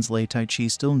Wang Tian's Lei Tai Chi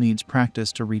still needs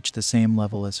practice to reach the same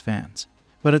level as Fan's.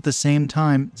 But at the same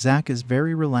time, Zach is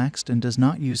very relaxed and does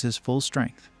not use his full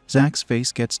strength. Zach's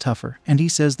face gets tougher, and he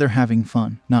says they're having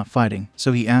fun, not fighting,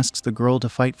 so he asks the girl to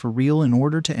fight for real in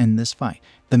order to end this fight.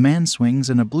 The man swings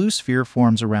and a blue sphere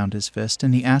forms around his fist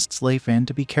and he asks Lei Fan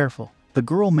to be careful. The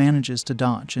girl manages to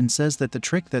dodge and says that the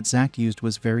trick that Zach used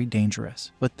was very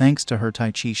dangerous, but thanks to her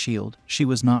Tai Chi shield, she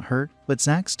was not hurt, but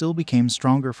Zach still became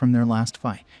stronger from their last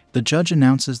fight. The judge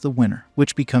announces the winner,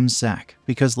 which becomes Zach,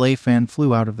 because Lei Fan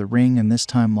flew out of the ring and this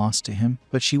time lost to him,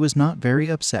 but she was not very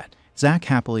upset. Zach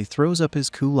happily throws up his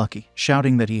ku lucky,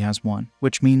 shouting that he has won,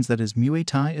 which means that his Muay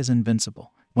Thai is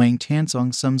invincible. Wang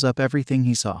Tiansong sums up everything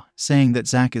he saw, saying that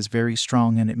Zach is very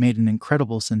strong and it made an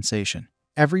incredible sensation.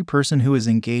 Every person who is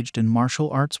engaged in martial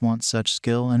arts wants such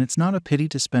skill, and it's not a pity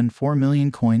to spend 4 million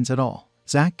coins at all.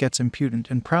 Zach gets impudent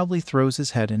and proudly throws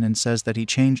his head in and says that he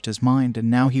changed his mind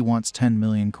and now he wants 10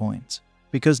 million coins.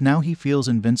 Because now he feels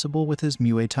invincible with his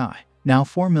Muay Thai. Now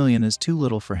 4 million is too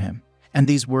little for him. And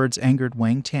these words angered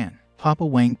Wang Tian. Papa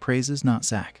Wang praises not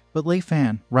Zach, but Lei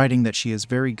Fan, writing that she is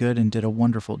very good and did a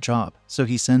wonderful job, so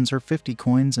he sends her 50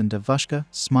 coins and Devushka,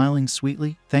 smiling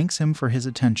sweetly, thanks him for his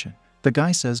attention. The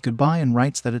guy says goodbye and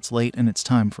writes that it's late and it's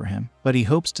time for him, but he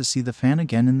hopes to see the fan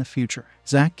again in the future.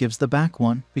 Zack gives the back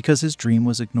one because his dream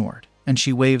was ignored, and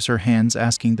she waves her hands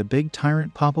asking the big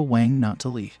tyrant Papa Wang not to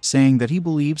leave, saying that he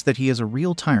believes that he is a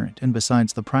real tyrant and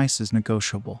besides the price is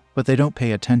negotiable, but they don't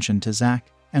pay attention to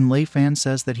Zack, and Lei Fan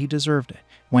says that he deserved it.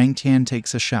 Wang Tian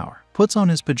takes a shower, puts on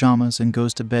his pajamas and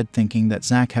goes to bed thinking that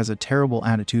Zack has a terrible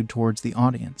attitude towards the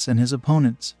audience and his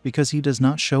opponents because he does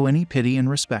not show any pity and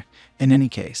respect. In any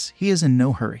case, he is in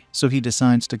no hurry, so he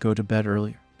decides to go to bed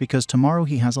earlier because tomorrow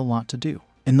he has a lot to do.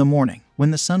 In the morning,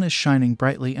 when the sun is shining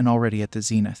brightly and already at the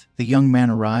zenith, the young man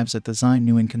arrives at the Xi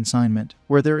Nguyen consignment,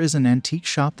 where there is an antique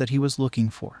shop that he was looking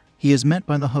for. He is met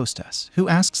by the hostess, who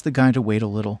asks the guy to wait a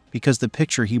little, because the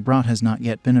picture he brought has not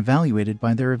yet been evaluated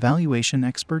by their evaluation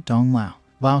expert Dong Lao.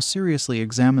 Lao seriously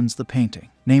examines the painting,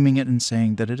 naming it and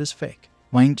saying that it is fake.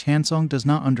 Wang Tiansong does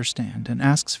not understand and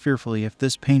asks fearfully if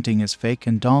this painting is fake,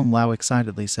 and Dong Lao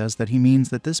excitedly says that he means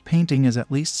that this painting is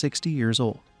at least 60 years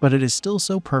old. But it is still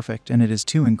so perfect and it is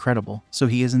too incredible, so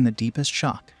he is in the deepest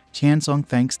shock. Tiansong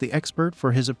thanks the expert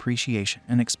for his appreciation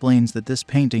and explains that this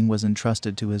painting was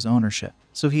entrusted to his ownership,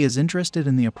 so he is interested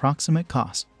in the approximate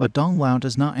cost, but Dong Lao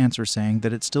does not answer, saying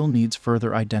that it still needs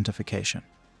further identification.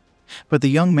 But the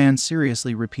young man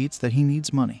seriously repeats that he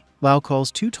needs money. Lao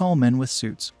calls two tall men with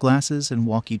suits, glasses, and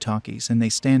walkie-talkies, and they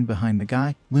stand behind the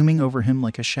guy, looming over him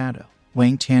like a shadow.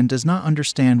 Wang Tian does not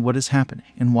understand what is happening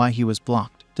and why he was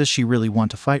blocked. Does she really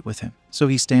want to fight with him? So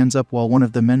he stands up while one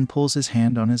of the men pulls his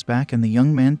hand on his back, and the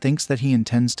young man thinks that he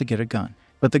intends to get a gun.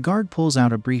 But the guard pulls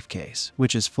out a briefcase,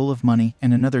 which is full of money,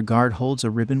 and another guard holds a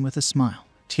ribbon with a smile.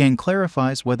 Tian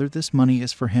clarifies whether this money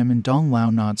is for him, and Dong Lao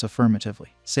nods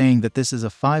affirmatively, saying that this is a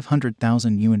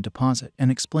 500,000 yuan deposit,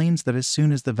 and explains that as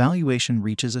soon as the valuation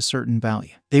reaches a certain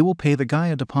value, they will pay the guy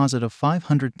a deposit of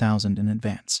 500,000 in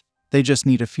advance. They just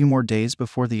need a few more days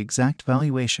before the exact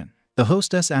valuation. The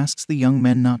hostess asks the young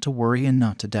men not to worry and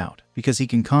not to doubt, because he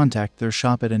can contact their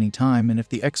shop at any time, and if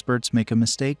the experts make a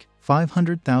mistake,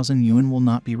 500,000 yuan will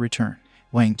not be returned.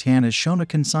 Wang Tian is shown a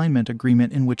consignment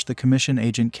agreement in which the commission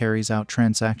agent carries out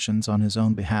transactions on his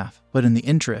own behalf, but in the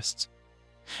interests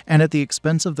and at the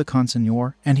expense of the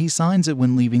consignor, and he signs it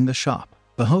when leaving the shop.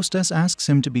 The hostess asks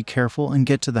him to be careful and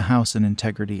get to the house in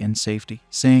integrity and safety,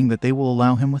 saying that they will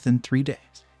allow him within 3 days.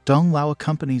 Dong Lao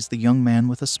accompanies the young man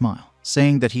with a smile,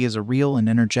 saying that he is a real and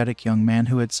energetic young man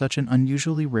who had such an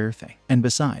unusually rare thing, and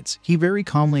besides, he very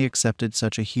calmly accepted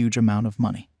such a huge amount of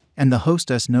money. And the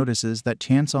hostess notices that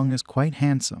Tiansong is quite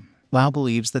handsome. Lao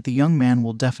believes that the young man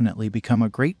will definitely become a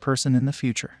great person in the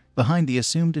future. Behind the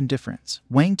assumed indifference,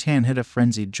 Wang Tian hid a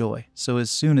frenzied joy, so as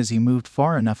soon as he moved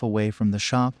far enough away from the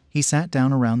shop, he sat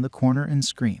down around the corner and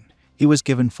screamed. He was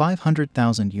given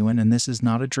 500,000 yuan, and this is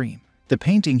not a dream. The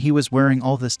painting he was wearing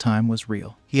all this time was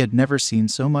real. He had never seen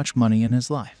so much money in his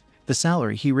life. The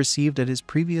salary he received at his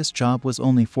previous job was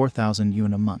only 4,000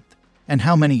 yuan a month. And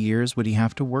how many years would he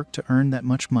have to work to earn that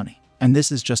much money? And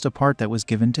this is just a part that was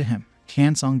given to him.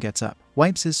 Tiansong gets up,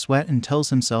 wipes his sweat, and tells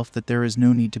himself that there is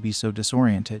no need to be so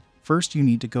disoriented. First, you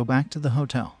need to go back to the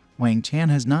hotel. Wang Tian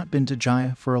has not been to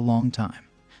Jaya for a long time.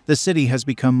 The city has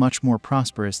become much more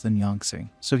prosperous than Yongxing,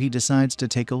 so he decides to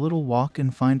take a little walk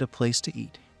and find a place to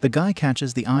eat. The guy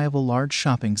catches the eye of a large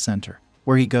shopping center,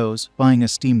 where he goes, buying a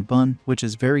steamed bun, which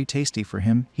is very tasty for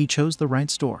him. He chose the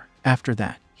right store. After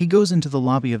that, he goes into the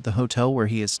lobby of the hotel where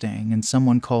he is staying, and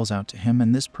someone calls out to him,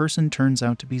 and this person turns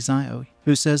out to be Xiao,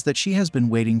 who says that she has been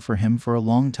waiting for him for a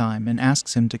long time and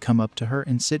asks him to come up to her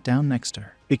and sit down next to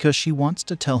her, because she wants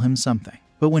to tell him something.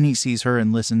 But when he sees her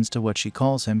and listens to what she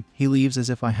calls him, he leaves as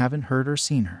if I haven't heard or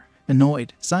seen her.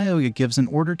 Annoyed, Xiao gives an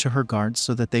order to her guards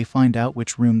so that they find out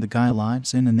which room the guy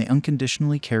lives in, and they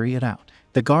unconditionally carry it out.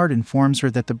 The guard informs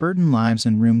her that the burden lives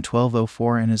in room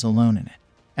 1204 and is alone in it.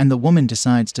 And the woman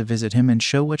decides to visit him and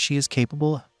show what she is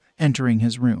capable of. Entering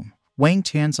his room, Wang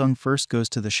Tiansong first goes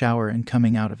to the shower, and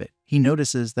coming out of it, he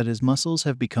notices that his muscles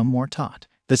have become more taut.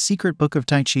 The secret book of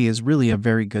Tai Chi is really a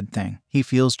very good thing. He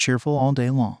feels cheerful all day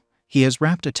long. He has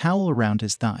wrapped a towel around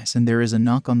his thighs, and there is a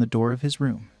knock on the door of his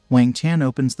room. Wang Tian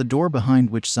opens the door, behind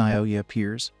which Xiaoya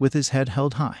appears, with his head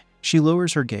held high. She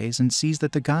lowers her gaze and sees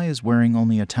that the guy is wearing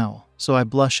only a towel. So I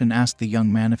blush and ask the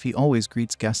young man if he always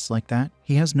greets guests like that.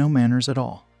 He has no manners at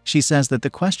all. She says that the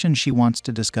question she wants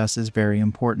to discuss is very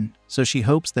important, so she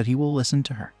hopes that he will listen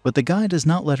to her. But the guy does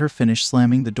not let her finish,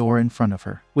 slamming the door in front of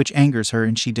her, which angers her,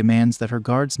 and she demands that her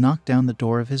guards knock down the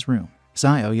door of his room.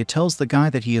 Xiaoya tells the guy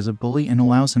that he is a bully and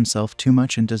allows himself too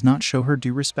much and does not show her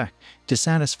due respect.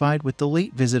 Dissatisfied with the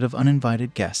late visit of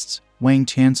uninvited guests, Wang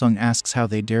Tiansong asks how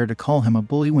they dare to call him a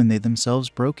bully when they themselves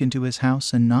broke into his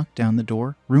house and knocked down the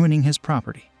door, ruining his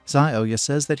property. Zioya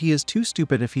says that he is too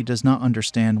stupid if he does not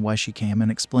understand why she came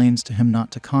and explains to him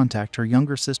not to contact her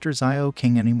younger sister Zio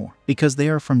King anymore, because they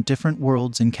are from different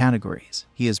worlds and categories.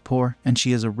 He is poor and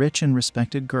she is a rich and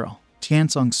respected girl.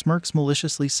 Tiansong smirks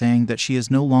maliciously, saying that she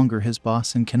is no longer his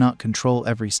boss and cannot control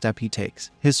every step he takes,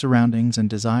 his surroundings and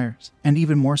desires, and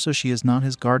even more so she is not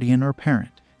his guardian or parent.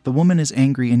 The woman is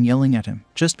angry and yelling at him.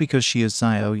 Just because she is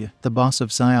Zioya, the boss of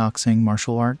Xioxing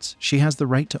Martial Arts, she has the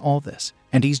right to all this,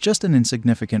 and he's just an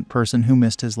insignificant person who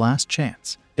missed his last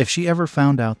chance. If she ever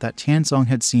found out that Tiansong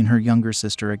had seen her younger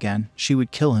sister again, she would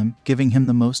kill him, giving him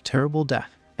the most terrible death.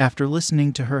 After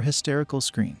listening to her hysterical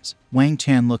screams, Wang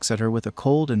Tian looks at her with a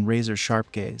cold and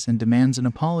razor-sharp gaze and demands an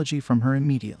apology from her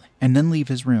immediately, and then leave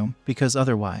his room, because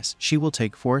otherwise she will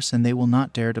take force and they will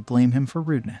not dare to blame him for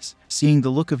rudeness. Seeing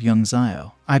the look of young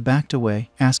Zio, I backed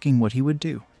away, asking what he would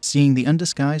do. Seeing the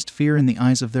undisguised fear in the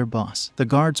eyes of their boss, the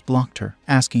guards blocked her,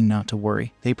 asking not to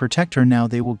worry. They protect her now.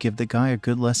 They will give the guy a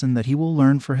good lesson that he will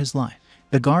learn for his life.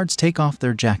 The guards take off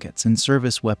their jackets and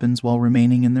service weapons while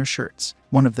remaining in their shirts.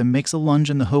 One of them makes a lunge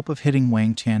in the hope of hitting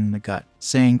Wang Tian in the gut,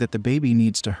 saying that the baby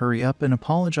needs to hurry up and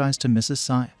apologize to Mrs.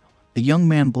 Zio. The young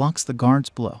man blocks the guard's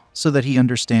blow, so that he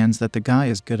understands that the guy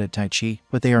is good at Tai Chi,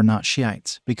 but they are not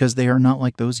Shiites, because they are not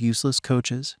like those useless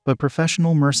coaches, but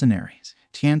professional mercenaries.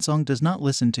 Tiansong does not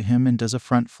listen to him and does a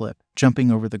front flip,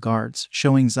 jumping over the guards,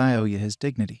 showing Zioya his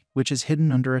dignity, which is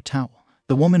hidden under a towel.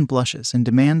 The woman blushes and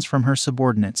demands from her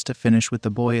subordinates to finish with the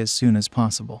boy as soon as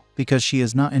possible, because she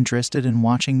is not interested in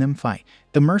watching them fight.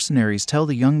 The mercenaries tell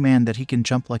the young man that he can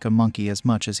jump like a monkey as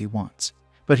much as he wants,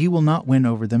 but he will not win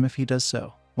over them if he does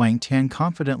so. Wang Tian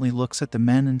confidently looks at the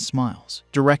men and smiles,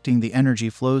 directing the energy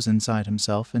flows inside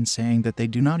himself and saying that they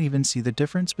do not even see the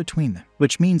difference between them,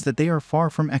 which means that they are far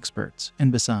from experts,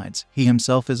 and besides, he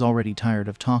himself is already tired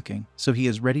of talking, so he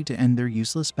is ready to end their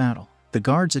useless battle. The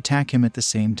guards attack him at the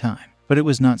same time, but it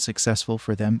was not successful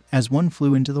for them, as one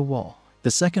flew into the wall.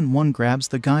 The second one grabs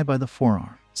the guy by the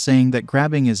forearm, saying that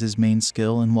grabbing is his main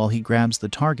skill, and while he grabs the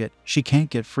target, she can't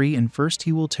get free and first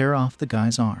he will tear off the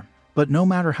guy's arm. But no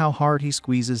matter how hard he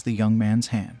squeezes the young man's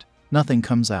hand, nothing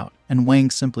comes out, and Wang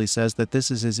simply says that this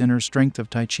is his inner strength of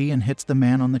Tai Chi and hits the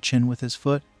man on the chin with his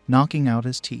foot, knocking out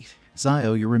his teeth.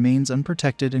 Zioya remains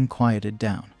unprotected and quieted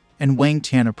down, and Wang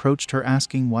Tian approached her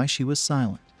asking why she was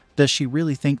silent. Does she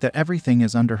really think that everything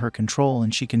is under her control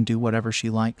and she can do whatever she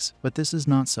likes? But this is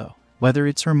not so. Whether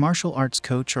it's her martial arts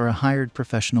coach or a hired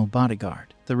professional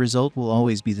bodyguard, the result will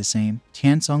always be the same.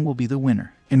 Tiansong will be the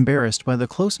winner. Embarrassed by the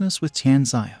closeness with Tian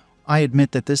Zio, I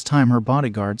admit that this time her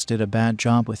bodyguards did a bad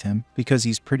job with him, because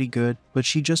he's pretty good, but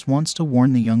she just wants to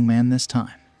warn the young man this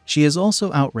time. She is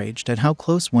also outraged at how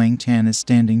close Wang Tian is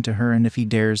standing to her, and if he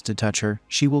dares to touch her,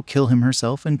 she will kill him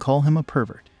herself and call him a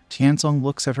pervert. Tiansong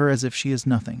looks at her as if she is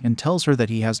nothing and tells her that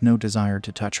he has no desire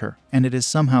to touch her, and it is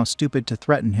somehow stupid to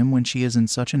threaten him when she is in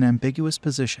such an ambiguous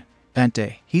position. That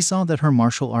day, he saw that her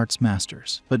martial arts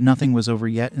masters, but nothing was over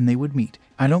yet and they would meet.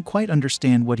 I don't quite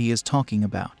understand what he is talking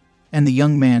about. And the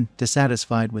young man,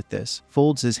 dissatisfied with this,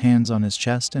 folds his hands on his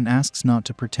chest and asks not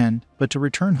to pretend, but to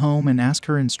return home and ask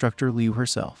her instructor Liu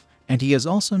herself. And he is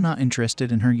also not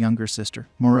interested in her younger sister.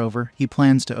 Moreover, he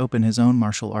plans to open his own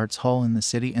martial arts hall in the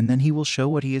city, and then he will show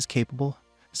what he is capable.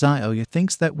 Zioya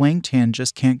thinks that Wang Tian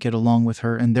just can't get along with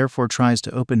her and therefore tries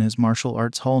to open his martial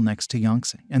arts hall next to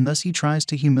Yangtze, and thus he tries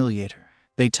to humiliate her.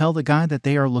 They tell the guy that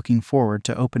they are looking forward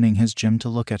to opening his gym to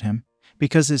look at him,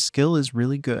 because his skill is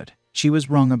really good. She was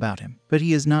wrong about him, but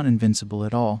he is not invincible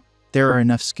at all. There are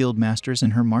enough skilled masters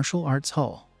in her martial arts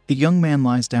hall. The young man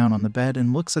lies down on the bed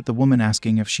and looks at the woman,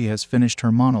 asking if she has finished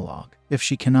her monologue. If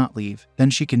she cannot leave, then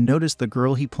she can notice the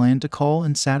girl he planned to call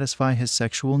and satisfy his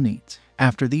sexual needs.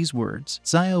 After these words,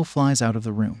 Zio flies out of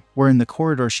the room, where in the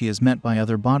corridor she is met by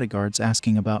other bodyguards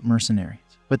asking about mercenaries.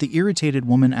 But the irritated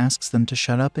woman asks them to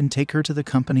shut up and take her to the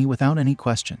company without any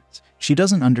questions. She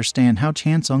doesn't understand how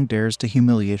Tiansong dares to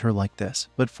humiliate her like this,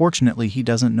 but fortunately he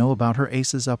doesn't know about her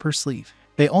aces up her sleeve.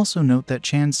 They also note that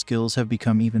Chan's skills have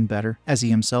become even better, as he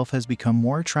himself has become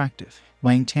more attractive.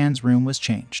 Wang Tian's room was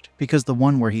changed, because the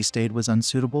one where he stayed was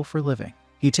unsuitable for living.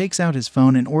 He takes out his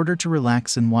phone in order to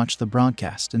relax and watch the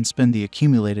broadcast and spend the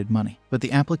accumulated money, but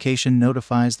the application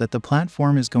notifies that the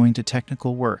platform is going to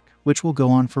technical work, which will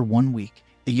go on for 1 week.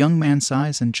 The young man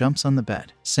sighs and jumps on the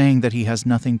bed, saying that he has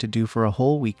nothing to do for a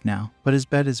whole week now, but his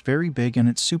bed is very big and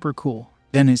it's super cool.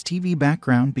 Then his TV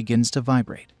background begins to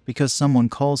vibrate, because someone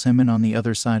calls him in on the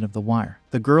other side of the wire.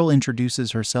 The girl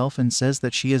introduces herself and says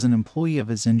that she is an employee of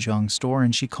a Xinjiang store,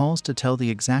 and she calls to tell the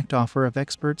exact offer of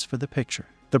experts for the picture.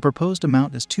 The proposed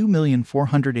amount is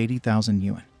 2,480,000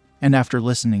 yuan. And after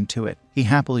listening to it, he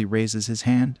happily raises his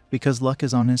hand, because luck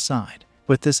is on his side.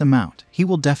 With this amount, he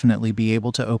will definitely be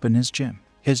able to open his gym.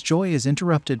 His joy is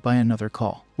interrupted by another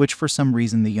call, which for some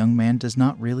reason the young man does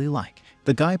not really like.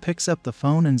 The guy picks up the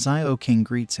phone and Xiao King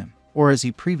greets him, or as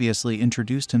he previously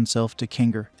introduced himself to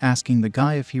Kinger, asking the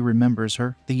guy if he remembers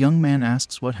her. The young man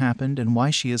asks what happened and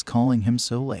why she is calling him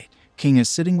so late. King is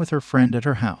sitting with her friend at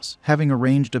her house, having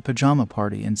arranged a pajama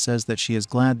party, and says that she is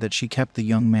glad that she kept the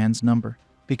young man's number,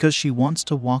 because she wants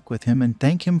to walk with him and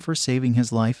thank him for saving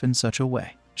his life in such a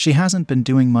way. She hasn't been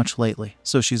doing much lately,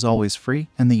 so she's always free,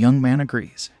 and the young man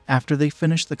agrees. After they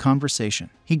finish the conversation,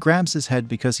 he grabs his head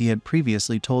because he had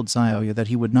previously told Xiaoya that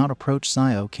he would not approach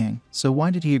Xiao King, so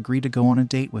why did he agree to go on a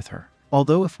date with her?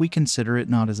 Although if we consider it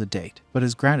not as a date, but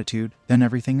as gratitude, then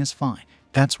everything is fine.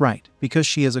 That's right, because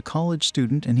she is a college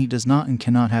student and he does not and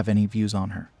cannot have any views on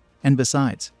her. And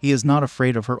besides, he is not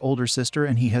afraid of her older sister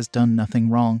and he has done nothing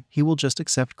wrong. He will just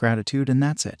accept gratitude and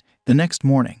that's it. The next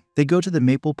morning, they go to the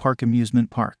Maple Park amusement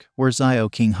park, where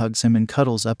Xiao King hugs him and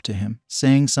cuddles up to him,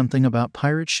 saying something about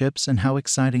pirate ships and how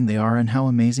exciting they are and how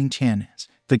amazing Tian is.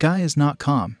 The guy is not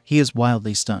calm. He is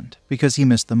wildly stunned, because he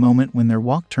missed the moment when their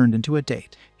walk turned into a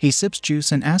date. He sips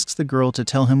juice and asks the girl to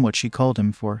tell him what she called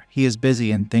him for. He is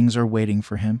busy and things are waiting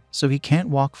for him, so he can't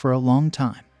walk for a long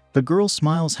time. The girl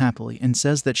smiles happily and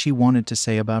says that she wanted to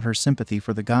say about her sympathy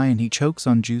for the guy, and he chokes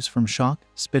on juice from shock,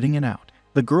 spitting it out.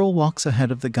 The girl walks ahead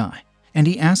of the guy, and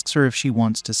he asks her if she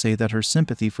wants to say that her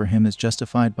sympathy for him is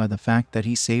justified by the fact that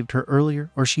he saved her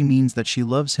earlier, or she means that she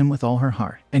loves him with all her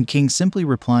heart. And King simply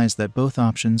replies that both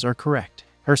options are correct.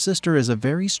 Her sister is a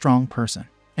very strong person,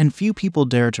 and few people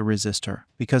dare to resist her,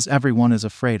 because everyone is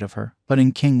afraid of her. But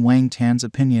in King Wang Tian's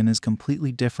opinion is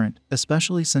completely different,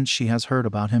 especially since she has heard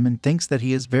about him and thinks that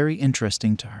he is very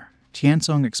interesting to her.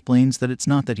 Tiansong explains that it's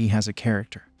not that he has a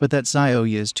character, but that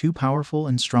Xiaoya is too powerful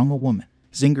and strong a woman.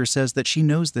 Zinger says that she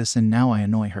knows this and now I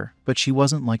annoy her, but she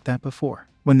wasn't like that before.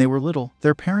 When they were little,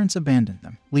 their parents abandoned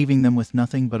them, leaving them with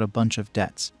nothing but a bunch of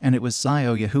debts, and it was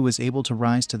Xiaoya who was able to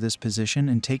rise to this position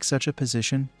and take such a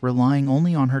position, relying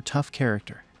only on her tough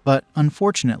character. But,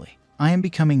 unfortunately, I am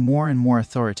becoming more and more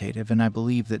authoritative, and I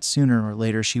believe that sooner or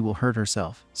later she will hurt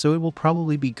herself, so it will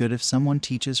probably be good if someone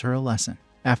teaches her a lesson.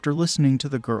 After listening to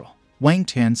the girl, Wang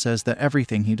Tian says that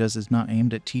everything he does is not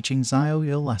aimed at teaching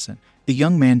Xiaoya a lesson. The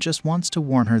young man just wants to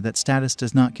warn her that status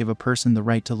does not give a person the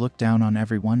right to look down on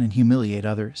everyone and humiliate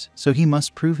others, so he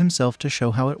must prove himself to show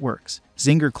how it works.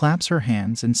 Zinger claps her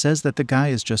hands and says that the guy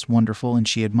is just wonderful and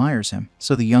she admires him,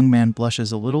 so the young man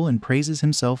blushes a little and praises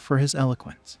himself for his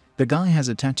eloquence. The guy has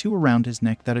a tattoo around his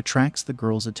neck that attracts the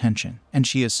girl's attention, and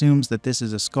she assumes that this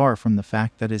is a scar from the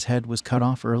fact that his head was cut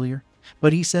off earlier,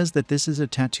 but he says that this is a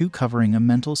tattoo covering a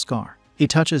mental scar. He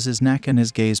touches his neck and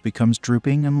his gaze becomes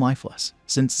drooping and lifeless.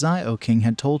 Since Xiao King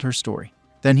had told her story,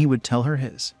 then he would tell her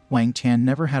his. Wang Tian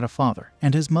never had a father,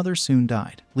 and his mother soon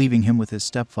died, leaving him with his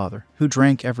stepfather, who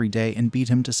drank every day and beat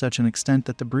him to such an extent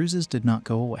that the bruises did not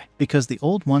go away, because the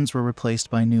old ones were replaced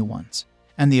by new ones,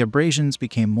 and the abrasions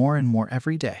became more and more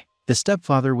every day. The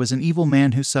stepfather was an evil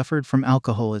man who suffered from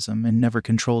alcoholism and never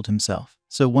controlled himself,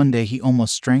 so one day he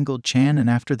almost strangled Chan, and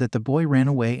after that the boy ran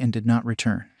away and did not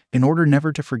return, in order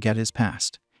never to forget his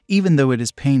past. Even though it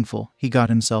is painful, he got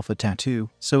himself a tattoo,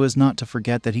 so as not to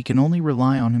forget that he can only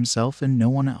rely on himself and no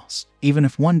one else. Even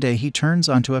if one day he turns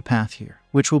onto a path here,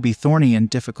 which will be thorny and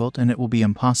difficult and it will be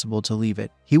impossible to leave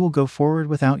it, he will go forward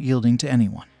without yielding to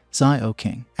anyone. Xiao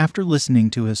King, after listening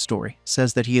to his story,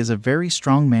 says that he is a very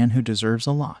strong man who deserves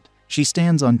a lot. She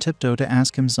stands on tiptoe to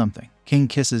ask him something. King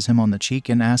kisses him on the cheek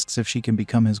and asks if she can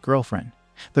become his girlfriend.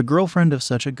 The girlfriend of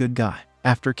such a good guy.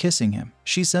 After kissing him,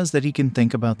 she says that he can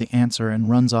think about the answer and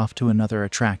runs off to another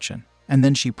attraction, and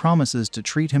then she promises to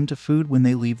treat him to food when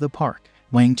they leave the park.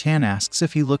 Wang Tian asks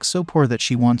if he looks so poor that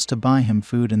she wants to buy him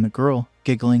food, and the girl,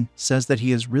 giggling, says that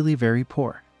he is really very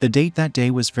poor. The date that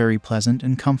day was very pleasant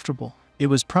and comfortable. It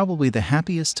was probably the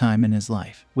happiest time in his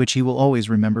life, which he will always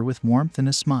remember with warmth and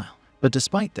a smile. But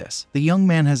despite this, the young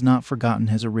man has not forgotten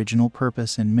his original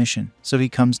purpose and mission, so he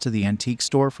comes to the antique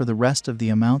store for the rest of the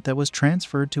amount that was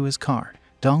transferred to his card.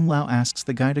 Dong Lao asks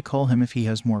the guy to call him if he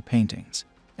has more paintings,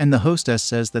 and the hostess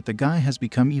says that the guy has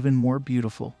become even more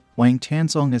beautiful. Wang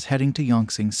Tianzong is heading to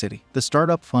Yongxing City. The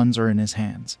startup funds are in his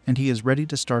hands, and he is ready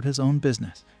to start his own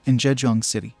business. In Zhejiang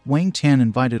City, Wang Tian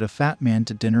invited a fat man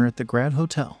to dinner at the Grad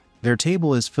Hotel. Their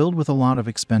table is filled with a lot of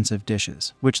expensive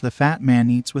dishes, which the fat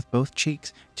man eats with both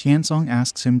cheeks. Tianzong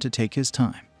asks him to take his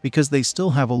time, because they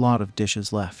still have a lot of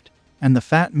dishes left. And the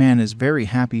fat man is very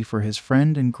happy for his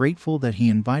friend and grateful that he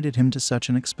invited him to such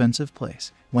an expensive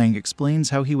place. Wang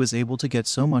explains how he was able to get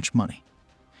so much money.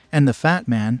 And the fat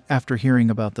man, after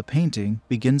hearing about the painting,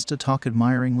 begins to talk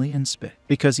admiringly and spit,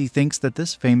 because he thinks that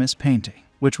this famous painting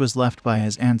which was left by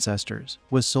his ancestors,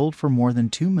 was sold for more than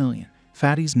 2 million.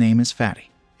 Fatty's name is Fatty,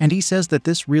 and he says that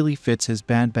this really fits his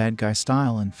bad guy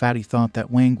style, and Fatty thought that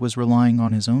Wang was relying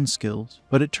on his own skills,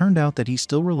 but it turned out that he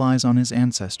still relies on his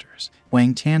ancestors.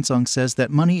 Wang Tian says that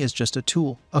money is just a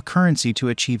tool, a currency to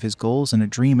achieve his goals, and a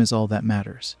dream is all that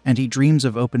matters. And he dreams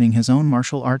of opening his own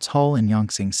martial arts hall in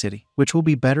Yongxing City, which will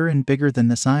be better and bigger than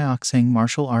the Xiaoxing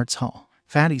Martial Arts Hall.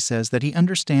 Fatty says that he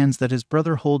understands that his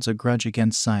brother holds a grudge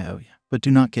against Xiaoya, but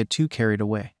do not get too carried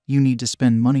away. You need to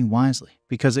spend money wisely,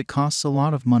 because it costs a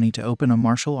lot of money to open a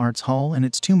martial arts hall and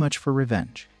it's too much for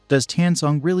revenge. Does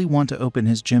Tiansong really want to open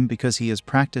his gym because he is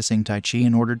practicing Tai Chi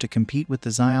in order to compete with the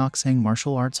Xiaoxing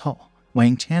Martial Arts Hall?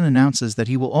 Wang Tian announces that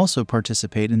he will also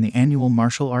participate in the annual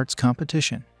martial arts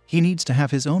competition. He needs to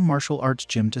have his own martial arts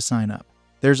gym to sign up.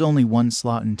 There's only one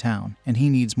slot in town, and he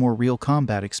needs more real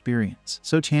combat experience,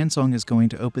 so Tiansong is going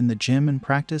to open the gym and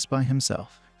practice by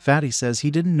himself. Fatty says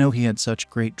he didn't know he had such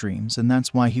great dreams, and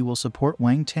that's why he will support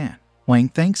Wang Tian. Wang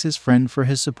thanks his friend for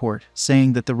his support,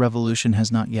 saying that the revolution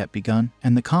has not yet begun,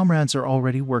 and the comrades are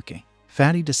already working.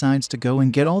 Fatty decides to go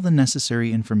and get all the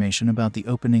necessary information about the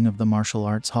opening of the martial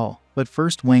arts hall, but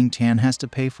first Wang Tian has to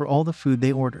pay for all the food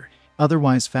they ordered,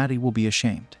 otherwise Fatty will be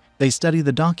ashamed. They study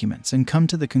the documents and come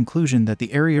to the conclusion that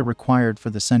the area required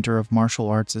for the Center of Martial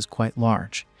Arts is quite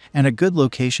large, and a good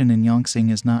location in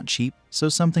Yongxing is not cheap, so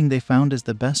something they found is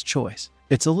the best choice.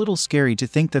 It's a little scary to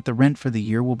think that the rent for the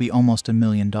year will be almost $1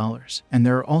 million, and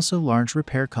there are also large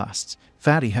repair costs.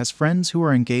 Fatty has friends who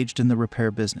are engaged in the repair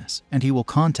business, and he will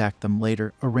contact them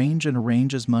later, arrange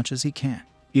as much as he can.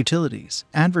 Utilities,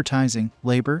 advertising,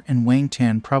 labor, and Wang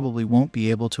Tian probably won't be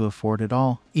able to afford it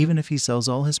all, even if he sells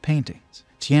all his paintings.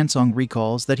 Tiansong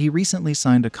recalls that he recently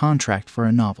signed a contract for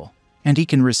a novel, and he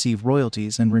can receive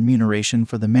royalties and remuneration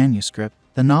for the manuscript.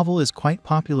 The novel is quite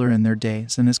popular in their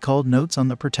days and is called Notes on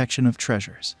the Protection of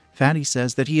Treasures. Fatty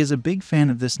says that he is a big fan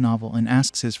of this novel and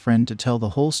asks his friend to tell the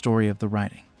whole story of the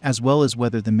writing, as well as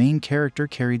whether the main character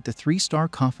carried the 3-star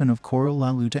coffin of Coral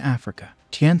Lalu to Africa.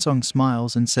 Tiansong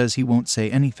smiles and says he won't say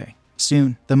anything.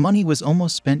 Soon, the money was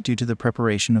almost spent due to the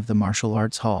preparation of the martial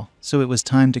arts hall, so it was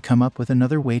time to come up with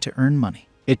another way to earn money.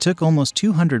 It took almost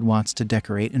 200 watts to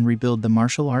decorate and rebuild the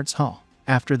martial arts hall.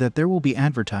 After that there will be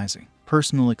advertising,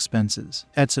 personal expenses,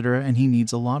 etc., and he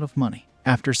needs a lot of money.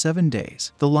 After 7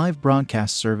 days, the live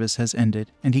broadcast service has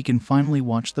ended and he can finally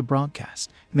watch the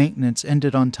broadcast. Maintenance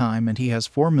ended on time and he has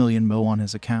 4 million mo on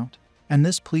his account, and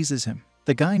this pleases him.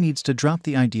 The guy needs to drop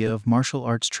the idea of martial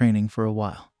arts training for a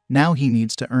while. Now he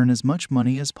needs to earn as much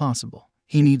money as possible.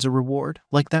 He needs a reward,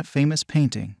 like that famous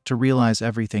painting, to realize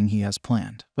everything he has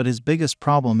planned. But his biggest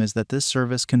problem is that this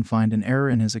service can find an error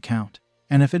in his account,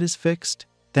 and if it is fixed,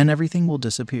 then everything will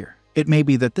disappear. It may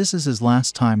be that this is his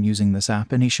last time using this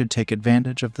app and he should take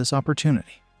advantage of this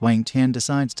opportunity. Wang Tian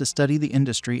decides to study the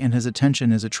industry and his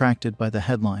attention is attracted by the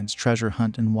headlines treasure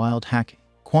hunt and wild hacking,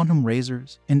 quantum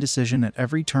razors, indecision at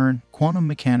every turn, quantum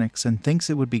mechanics, and thinks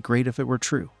it would be great if it were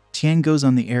true. Tian goes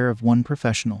on the air of one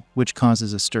professional, which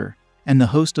causes a stir, and the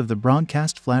host of the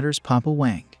broadcast flatters Papa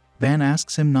Wang. Van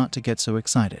asks him not to get so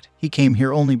excited. He came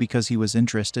here only because he was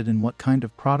interested in what kind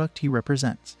of product he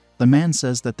represents. The man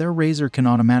says that their razor can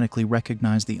automatically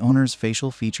recognize the owner's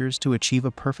facial features to achieve a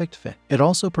perfect fit. It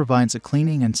also provides a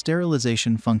cleaning and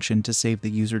sterilization function to save the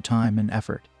user time and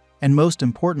effort. And most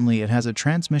importantly, it has a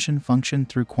transmission function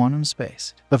through quantum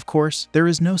space. Of course, there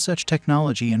is no such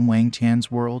technology in Wang Tian's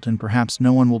world, and perhaps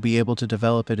no one will be able to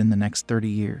develop it in the next 30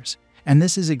 years. And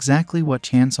this is exactly what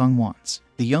Tiansong wants.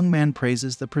 The young man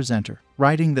praises the presenter,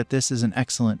 writing that this is an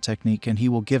excellent technique and he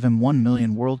will give him 1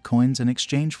 million world coins in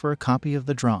exchange for a copy of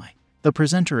the drawing. The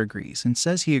presenter agrees and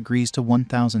says he agrees to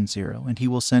 1,000 and he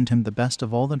will send him the best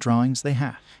of all the drawings they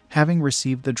have. Having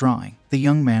received the drawing, the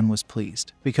young man was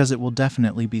pleased, because it will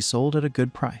definitely be sold at a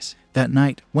good price. That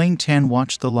night, Wang Tian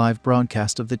watched the live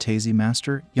broadcast of the Tazi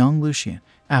master, Yang Luxian.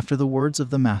 After the words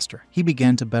of the master, he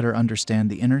began to better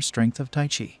understand the inner strength of Tai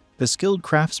Chi. The skilled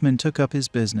craftsman took up his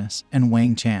business, and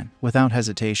Wang Tian, without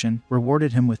hesitation,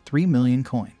 rewarded him with 3 million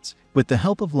coins. With the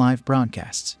help of live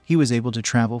broadcasts, he was able to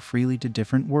travel freely to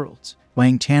different worlds.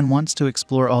 Wang Tian wants to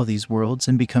explore all these worlds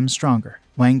and become stronger.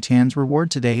 Wang Tian's reward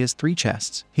today is 3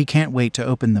 chests. He can't wait to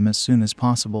open them as soon as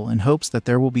possible and hopes that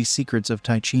there will be secrets of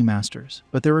Tai Chi masters.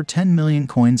 But there are 10 million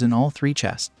coins in all 3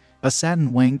 chests. A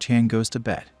saddened Wang Tian goes to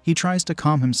bed. He tries to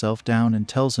calm himself down and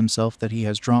tells himself that he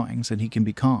has drawings and he can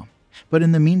be calm. But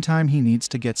in the meantime, he needs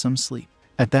to get some sleep.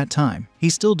 At that time, he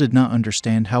still did not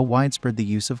understand how widespread the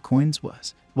use of coins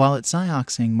was. While at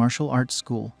Xiaoxing Martial Arts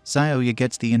School, Xiaoya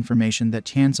gets the information that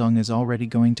Tiansong is already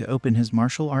going to open his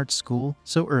martial arts school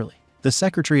so early. The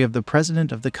secretary of the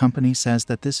president of the company says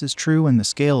that this is true and the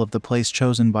scale of the place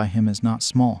chosen by him is not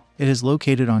small. It is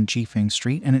located on Jifeng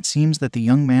Street and it seems that the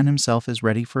young man himself is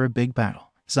ready for a big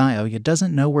battle. Xiaoya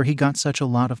doesn't know where he got such a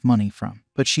lot of money from,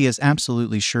 but she is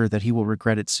absolutely sure that he will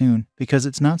regret it soon because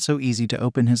it's not so easy to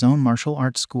open his own martial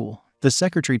arts school. The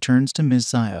secretary turns to Ms.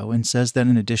 Xiao and says that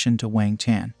in addition to Wang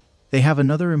Tian, they have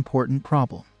another important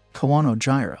problem. Kawano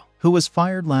Jiro, who was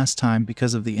fired last time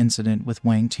because of the incident with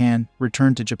Wang Tian,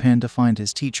 returned to Japan to find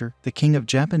his teacher, the king of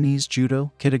Japanese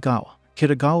judo, Kitagawa.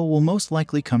 Kitagawa will most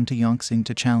likely come to Yongxing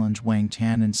to challenge Wang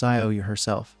Tian and Xiaoya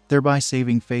herself, thereby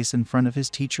saving face in front of his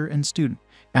teacher and student.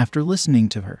 After listening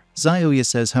to her, Xiaoya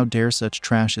says how dare such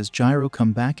trash as Jiro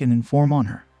come back and inform on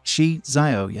her. She,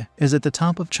 Xiaoya, is at the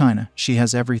top of China. She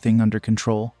has everything under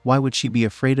control. Why would she be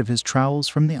afraid of his travels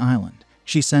from the island?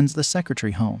 She sends the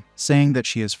secretary home, saying that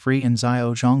she is free and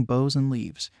Xiao Zhang bows and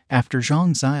leaves. After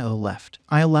Zhang Xiao left,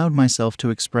 I allowed myself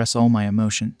to express all my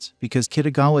emotions, because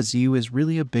Kitagawa Xiu is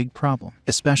really a big problem,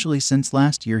 especially since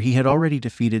last year he had already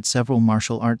defeated several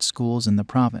martial arts schools in the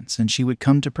province and she would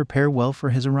come to prepare well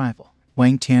for his arrival.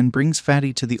 Wang Tian brings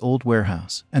Fatty to the old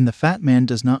warehouse, and the fat man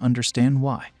does not understand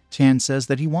why. Tian says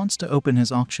that he wants to open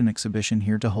his auction exhibition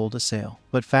here to hold a sale,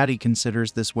 but Fatty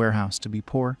considers this warehouse to be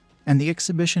poor, and the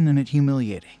exhibition in it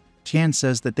humiliating. Tian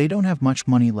says that they don't have much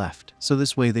money left, so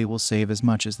this way they will save as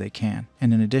much as they can,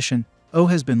 and in addition, O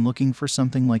has been looking for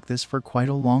something like this for quite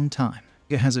a long time.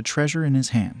 He has a treasure in his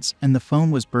hands, and the phone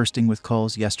was bursting with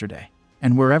calls yesterday,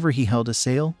 and wherever he held a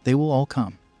sale, they will all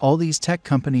come. All these tech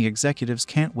company executives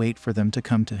can't wait for them to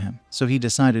come to him, so he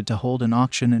decided to hold an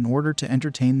auction in order to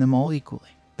entertain them all equally.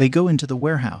 They go into the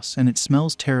warehouse and it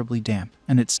smells terribly damp,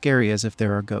 and it's scary as if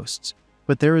there are ghosts.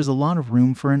 But there is a lot of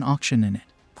room for an auction in it.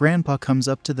 Grandpa comes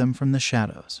up to them from the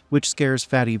shadows, which scares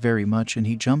Fatty very much, and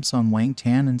he jumps on Wang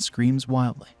Tian and screams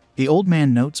wildly. The old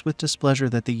man notes with displeasure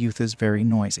that the youth is very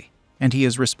noisy, and he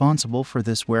is responsible for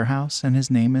this warehouse, and his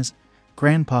name is...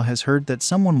 Grandpa has heard that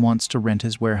someone wants to rent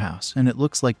his warehouse, and it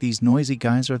looks like these noisy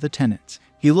guys are the tenants.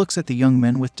 He looks at the young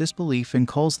men with disbelief and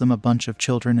calls them a bunch of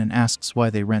children and asks why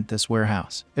they rent this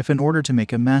warehouse. If in order to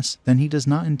make a mess, then he does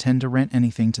not intend to rent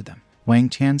anything to them. Wang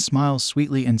Tian smiles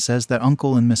sweetly and says that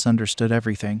Uncle An misunderstood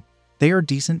everything. They are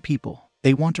decent people.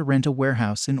 They want to rent a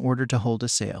warehouse in order to hold a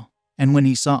sale. And when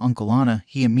he saw Uncle Anna,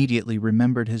 he immediately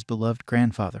remembered his beloved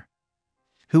grandfather,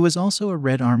 who was also a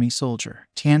Red Army soldier.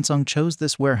 Tiansong chose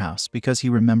this warehouse because he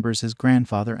remembers his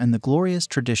grandfather and the glorious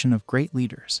tradition of great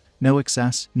leaders. No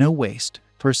excess, no waste,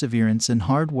 perseverance and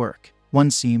hard work. One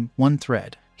seam, one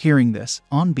thread. Hearing this,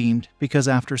 An beamed, because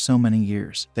after so many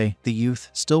years, they, the youth,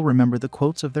 still remember the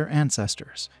quotes of their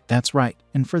ancestors. That's right,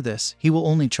 and for this, he will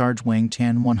only charge Wang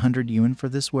Tian 100 yuan for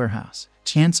this warehouse.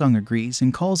 Tiansong agrees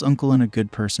and calls Uncle An a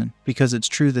good person, because it's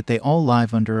true that they all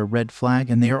live under a red flag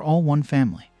and they are all one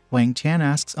family. Wang Tian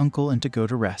asks Uncle An to go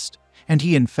to rest, and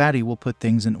he and Fatty will put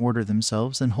things in order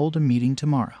themselves and hold a meeting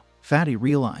tomorrow. Fatty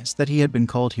realized that he had been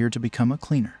called here to become a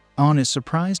cleaner. An is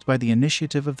surprised by the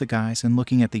initiative of the guys and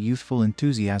looking at the youthful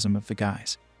enthusiasm of the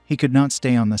guys. He could not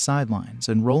stay on the sidelines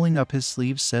and rolling up his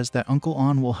sleeves says that Uncle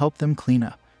An will help them clean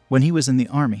up. When he was in the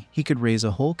army, he could raise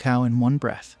a whole cow in one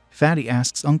breath. Fatty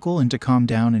asks Uncle An to calm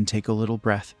down and take a little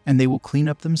breath, and they will clean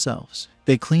up themselves.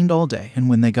 They cleaned all day, and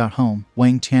when they got home,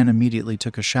 Wang Tian immediately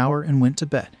took a shower and went to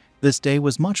bed. This day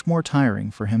was much more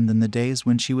tiring for him than the days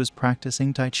when she was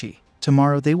practicing Tai Chi.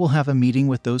 Tomorrow they will have a meeting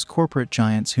with those corporate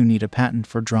giants who need a patent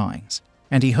for drawings,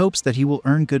 and he hopes that he will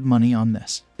earn good money on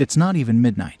this. It's not even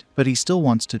midnight, but he still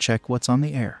wants to check what's on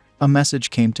the air. A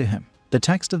message came to him. The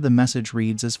text of the message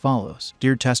reads as follows: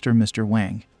 Dear Tester Mr.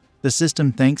 Wang, the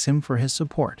system thanks him for his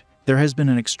support. There has been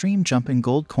an extreme jump in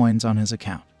gold coins on his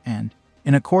account, and,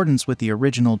 in accordance with the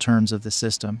original terms of the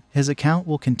system, his account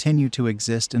will continue to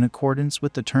exist in accordance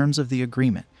with the terms of the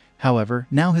agreement. However,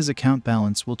 now his account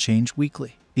balance will change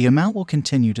weekly. The amount will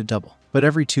continue to double, but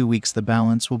every 2 weeks the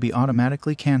balance will be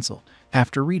automatically cancelled.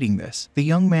 After reading this, the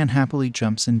young man happily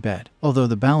jumps in bed. Although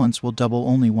the balance will double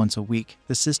only once a week,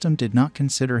 the system did not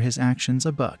consider his actions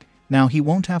a bug. Now he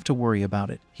won't have to worry about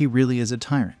it. He really is a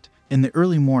tyrant. In the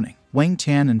early morning, Wang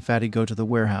Tian and Fatty go to the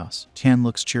warehouse. Tian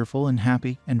looks cheerful and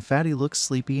happy, and Fatty looks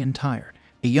sleepy and tired.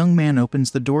 A young man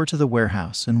opens the door to the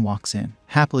warehouse and walks in,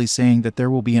 happily saying that there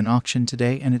will be an auction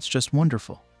today and it's just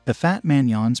wonderful. The fat man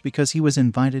yawns because he was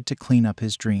invited to clean up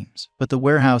his dreams. But the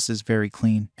warehouse is very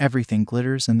clean, everything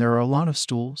glitters, and there are a lot of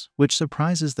stools, which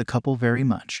surprises the couple very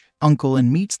much. Uncle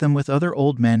An meets them with other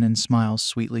old men and smiles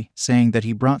sweetly, saying that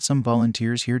he brought some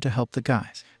volunteers here to help the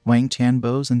guys. Wang Tian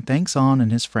bows and thanks An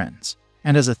and his friends.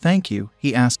 And as a thank you,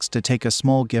 he asks to take a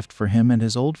small gift for him and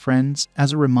his old friends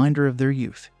as a reminder of their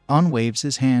youth. An waves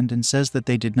his hand and says that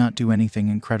they did not do anything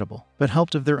incredible, but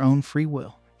helped of their own free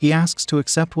will. He asks to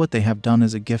accept what they have done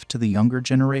as a gift to the younger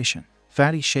generation.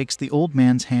 Fatty shakes the old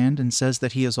man's hand and says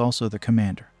that he is also the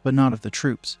commander, but not of the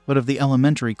troops, but of the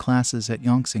elementary classes at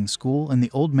Yongxing School, and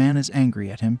the old man is angry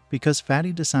at him because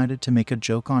Fatty decided to make a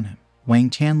joke on him. Wang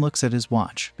Tian looks at his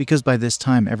watch, because by this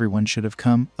time everyone should have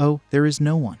come. Oh, there is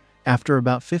no one. After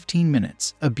about 15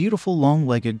 minutes, a beautiful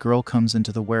long-legged girl comes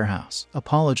into the warehouse,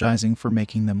 apologizing for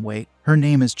making them wait. Her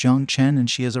name is Zhang Chen and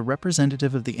she is a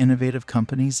representative of the innovative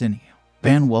company Zinyu.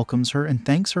 Ban welcomes her and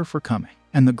thanks her for coming,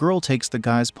 and the girl takes the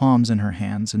guy's palms in her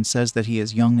hands and says that he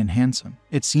is young and handsome.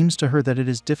 It seems to her that it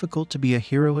is difficult to be a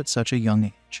hero at such a young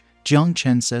age. Zhang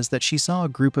Chen says that she saw a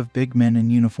group of big men in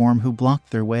uniform who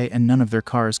blocked their way and none of their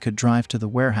cars could drive to the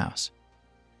warehouse,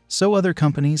 so other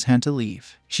companies had to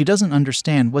leave. She doesn't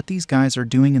understand what these guys are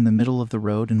doing in the middle of the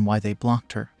road and why they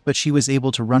blocked her, but she was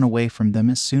able to run away from them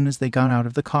as soon as they got out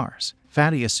of the cars.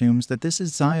 Fatty assumes that this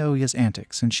is Zioya's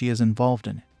antics and she is involved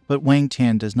in it. But Wang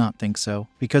Tian does not think so,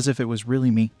 because if it was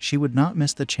really me, she would not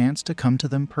miss the chance to come to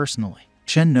them personally.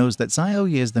 Chen knows that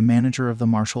Zioya is the manager of the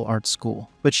martial arts school,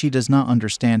 but she does not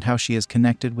understand how she is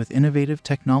connected with innovative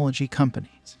technology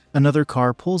companies. Another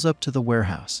car pulls up to the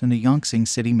warehouse and a Yongxing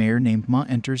City mayor named Ma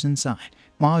enters inside.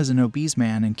 Ma is an obese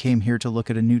man and came here to look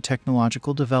at a new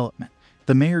technological development.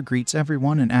 The mayor greets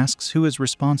everyone and asks who is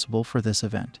responsible for this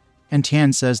event. And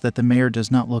Tian says that the mayor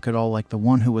does not look at all like the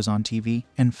one who was on TV,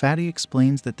 and Fatty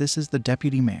explains that this is the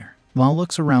deputy mayor. Ma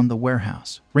looks around the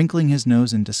warehouse, wrinkling his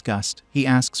nose in disgust. He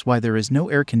asks why there is no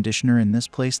air conditioner in this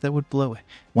place that would blow it.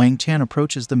 Wang Tian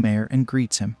approaches the mayor and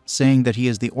greets him, saying that he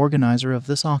is the organizer of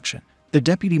this auction. The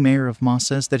deputy mayor of Ma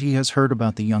says that he has heard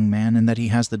about the young man and that he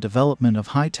has the development of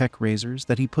high-tech razors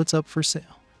that he puts up for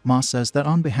sale. Ma says that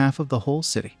on behalf of the whole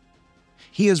city,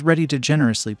 he is ready to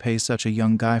generously pay such a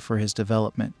young guy for his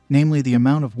development, namely the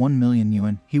amount of 1 million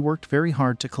yuan. He worked very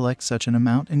hard to collect such an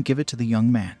amount and give it to the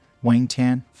young man. Wang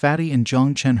Tian, Fatty, and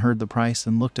Zhang Chen heard the price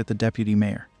and looked at the deputy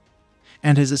mayor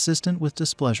and his assistant with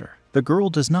displeasure. The girl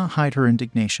does not hide her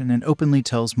indignation and openly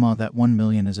tells Ma that 1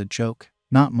 million is a joke,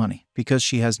 not money, because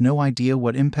she has no idea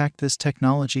what impact this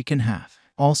technology can have.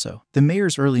 Also, the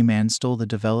mayor's early man stole the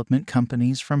development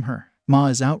companies from her. Ma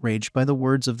is outraged by the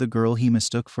words of the girl he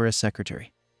mistook for a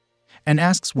secretary and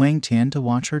asks Wang Tian to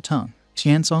watch her tongue.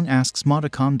 Tiansong asks Ma to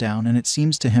calm down, and it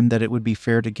seems to him that it would be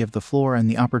fair to give the floor and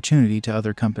the opportunity to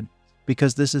other companies,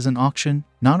 because this is an auction,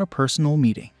 not a personal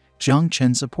meeting. Zhang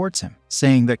Chen supports him,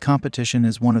 saying that competition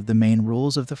is one of the main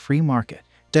rules of the free market.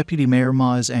 Deputy Mayor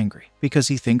Ma is angry, because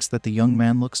he thinks that the young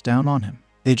man looks down on him.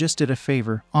 They just did a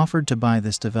favor, offered to buy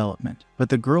this development, but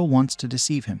the girl wants to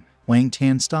deceive him. Wang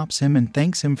Tian stops him and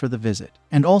thanks him for the visit,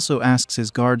 and also asks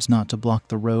his guards not to block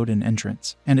the road and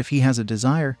entrance, and if he has a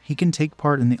desire, he can take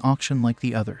part in the auction like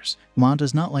the others. Ma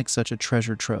does not like such a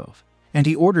treasure trove, and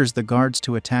he orders the guards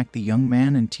to attack the young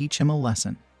man and teach him a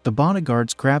lesson. The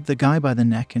bodyguards grab the guy by the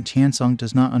neck, and Tiansong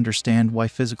does not understand why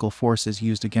physical force is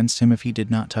used against him if he did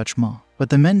not touch Ma.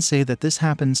 But the men say that this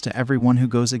happens to everyone who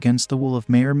goes against the will of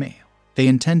Mayor Mayo. They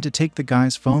intend to take the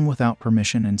guy's phone without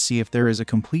permission and see if there is a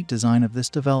complete design of this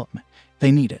development.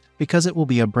 They need it, because it will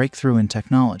be a breakthrough in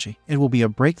technology. It will be a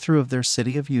breakthrough of their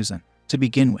city of Yuzhen. To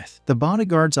begin with, the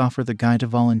bodyguards offer the guy to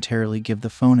voluntarily give the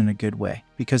phone in a good way,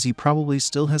 because he probably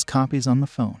still has copies on the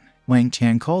phone. Wang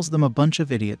Tian calls them a bunch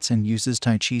of idiots and uses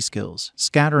Tai Chi skills,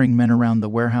 scattering men around the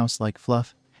warehouse like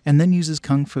fluff, and then uses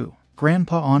Kung Fu.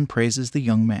 Grandpa An praises the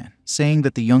young man, saying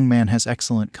that the young man has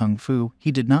excellent Kung Fu.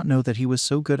 He did not know that he was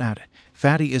so good at it.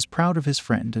 Fatty is proud of his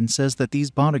friend and says that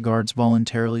these bodyguards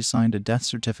voluntarily signed a death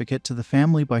certificate to the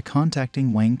family by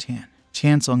contacting Wang Tian.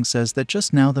 Tiansong says that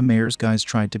just now the mayor's guys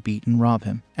tried to beat and rob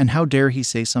him, and how dare he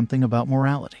say something about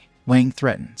morality. Wang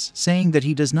threatens, saying that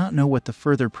he does not know what the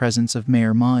further presence of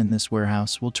Mayor Ma in this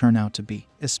warehouse will turn out to be,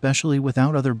 especially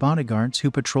without other bodyguards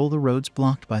who patrol the roads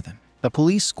blocked by them. The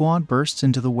police squad bursts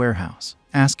into the warehouse,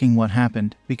 asking what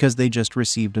happened, because they just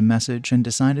received a message and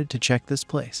decided to check this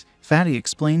place. Fatty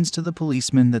explains to the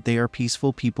policemen that they are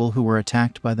peaceful people who were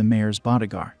attacked by the mayor's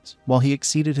bodyguards, while he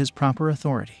exceeded his proper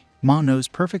authority. Ma knows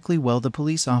perfectly well the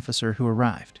police officer who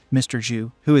arrived, Mr.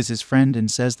 Zhu, who is his friend and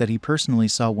says that he personally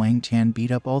saw Wang Tian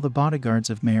beat up all the bodyguards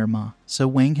of Mayor Ma, so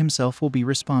Wang himself will be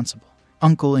responsible.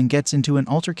 Uncle and gets into an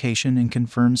altercation and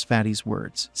confirms Fatty's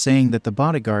words, saying that the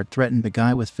bodyguard threatened the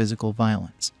guy with physical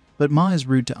violence. But Ma is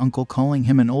rude to Uncle, calling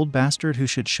him an old bastard who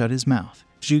should shut his mouth.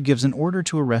 Zhu gives an order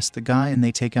to arrest the guy and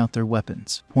they take out their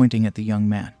weapons, pointing at the young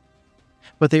man.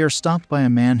 But they are stopped by a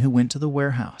man who went to the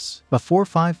warehouse. A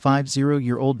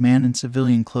 4550-year-old man in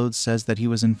civilian clothes says that he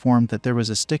was informed that there was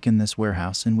a stick in this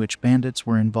warehouse in which bandits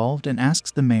were involved and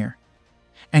asks the mayor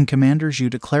and Commander Zhu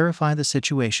to clarify the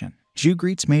situation. Zhu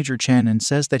greets Major Chen and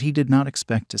says that he did not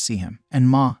expect to see him, and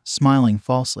Ma, smiling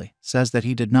falsely, says that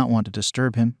he did not want to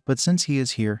disturb him, but since he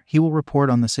is here, he will report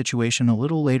on the situation a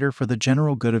little later for the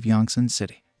general good of Yongsan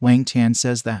City. Wang Tian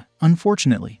says that,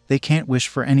 unfortunately, they can't wish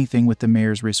for anything with the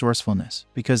mayor's resourcefulness,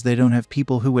 because they don't have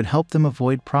people who would help them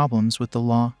avoid problems with the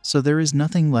law, so there is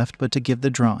nothing left but to give the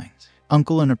drawings.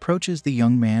 Uncle An approaches the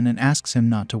young man and asks him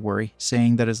not to worry,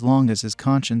 saying that as long as his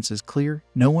conscience is clear,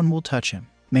 no one will touch him.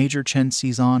 Major Chen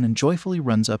sees On and joyfully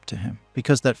runs up to him,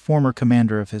 because that former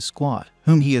commander of his squad,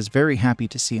 whom he is very happy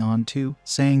to see On too,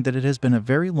 saying that it has been a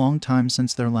very long time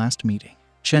since their last meeting.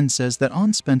 Chen says that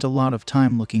On spent a lot of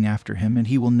time looking after him and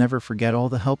he will never forget all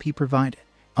the help he provided.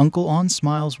 Uncle On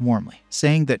smiles warmly,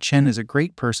 saying that Chen is a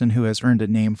great person who has earned a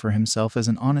name for himself as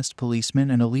an honest policeman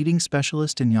and a leading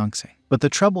specialist in Yongsan. But the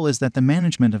trouble is that the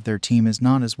management of their team is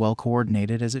not as well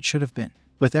coordinated as it should have been.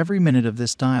 With every minute of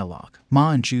this dialogue,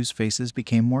 Ma and Zhu's faces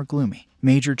became more gloomy.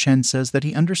 Major Chen says that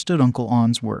he understood Uncle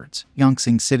On's words.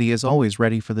 Yongsan City is always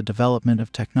ready for the development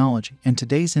of technology, and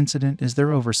today's incident is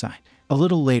their oversight. A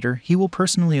little later, he will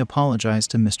personally apologize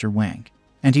to Mr. Wang,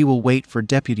 and he will wait for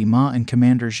Deputy Ma and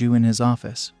Commander Zhu in his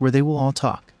office, where they will all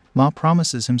talk. Ma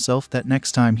promises himself that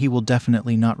next time he will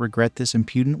definitely not regret this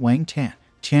impudent Wang Tian.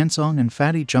 Tiansong and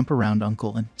Fatty jump around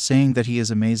Uncle An, saying that he is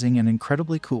amazing and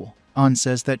incredibly cool. An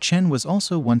says that Chen was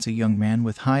also once a young man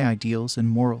with high ideals and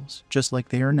morals, just like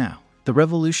they are now. The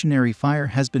revolutionary fire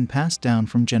has been passed down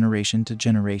from generation to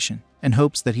generation, and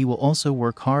hopes that he will also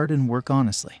work hard and work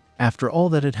honestly. After all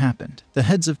that had happened, the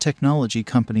heads of technology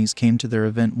companies came to their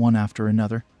event one after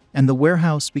another, and the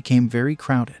warehouse became very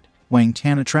crowded. Wang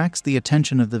Tian attracts the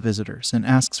attention of the visitors and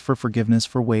asks for forgiveness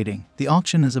for waiting. The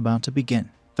auction is about to begin.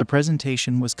 The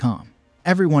presentation was calm.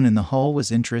 Everyone in the hall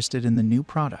was interested in the new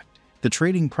product. The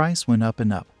trading price went up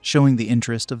and up, showing the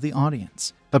interest of the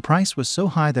audience. The price was so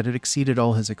high that it exceeded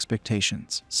all his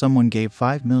expectations. Someone gave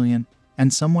 5 million,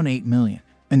 and someone 8 million.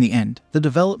 In the end, the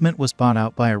development was bought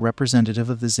out by a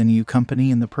representative of the Xinyu company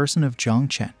in the person of Zhang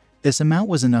Chen. This amount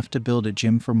was enough to build a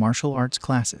gym for martial arts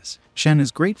classes. Shen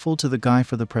is grateful to the guy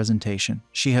for the presentation.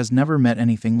 She has never met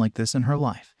anything like this in her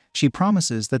life. She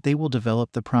promises that they will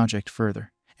develop the project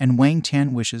further, and Wang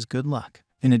Tian wishes good luck.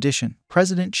 In addition,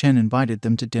 President Chen invited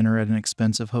them to dinner at an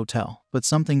expensive hotel, but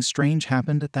something strange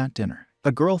happened at that dinner.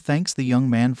 A girl thanks the young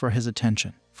man for his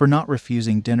attention, for not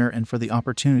refusing dinner and for the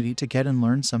opportunity to get and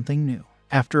learn something new.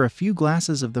 After a few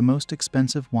glasses of the most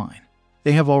expensive wine,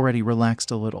 they have already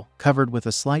relaxed a little, covered with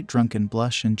a slight drunken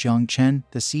blush, and Jiang Chen,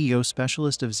 the CEO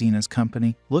specialist of Zena's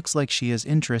company, looks like she is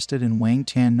interested in Wang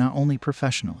Tian not only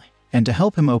professionally. And to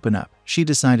help him open up, she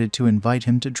decided to invite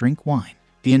him to drink wine.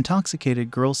 The intoxicated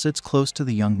girl sits close to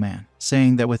the young man,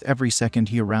 saying that with every second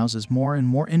he arouses more and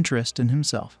more interest in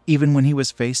himself. Even when he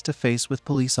was face to face with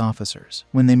police officers,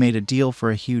 when they made a deal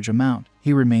for a huge amount,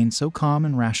 he remained so calm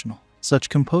and rational. Such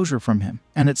composure from him,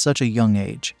 and at such a young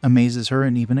age, amazes her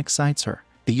and even excites her.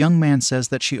 The young man says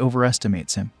that she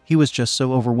overestimates him. He was just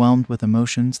so overwhelmed with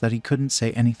emotions that he couldn't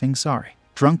say anything sorry.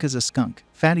 Drunk as a skunk,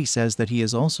 Fatty says that he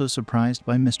is also surprised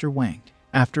by Mr. Wang.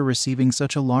 After receiving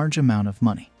such a large amount of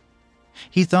money,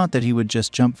 he thought that he would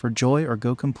just jump for joy or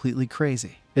go completely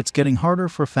crazy. It's getting harder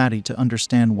for Fatty to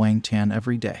understand Wang Tian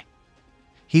every day.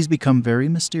 He's become very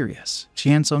mysterious.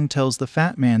 Tiansong tells the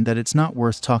fat man that it's not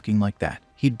worth talking like that.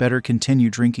 He'd better continue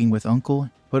drinking with Uncle,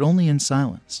 but only in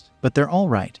silence. But they're all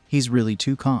right. He's really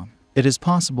too calm. It is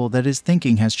possible that his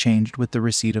thinking has changed with the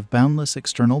receipt of boundless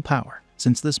external power.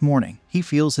 Since this morning, he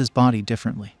feels his body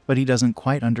differently, but he doesn't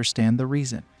quite understand the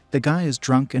reason. The guy is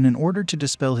drunk, and in order to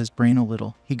dispel his brain a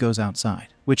little, he goes outside,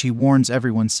 which he warns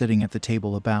everyone sitting at the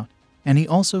table about. And he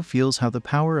also feels how the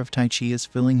power of Tai Chi is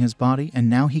filling his body, and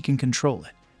now he can control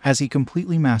it. Has he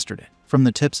completely mastered it? From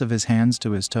the tips of his hands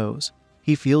to his toes,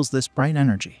 he feels this bright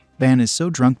energy. Ban is so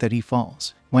drunk that he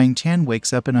falls. Wang Tian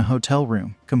wakes up in a hotel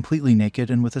room, completely naked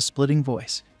and with a splitting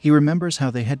voice. He remembers how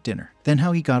they had dinner, then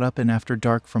how he got up and after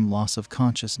dark from loss of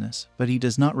consciousness, but he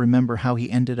does not remember how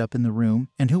he ended up in the room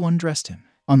and who undressed him.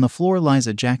 On the floor lies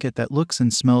a jacket that looks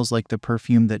and smells like the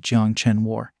perfume that Jiang Chen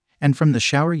wore, and from the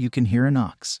shower you can hear an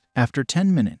ox. After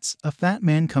 10 minutes, a fat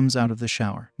man comes out of the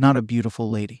shower, not a beautiful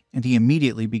lady, and he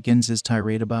immediately begins his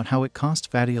tirade about how it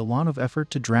cost Fatty a lot of effort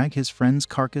to drag his friend's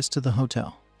carcass to the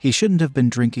hotel. He shouldn't have been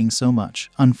drinking so much.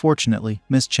 Unfortunately,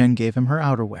 Miss Chen gave him her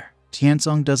outerwear.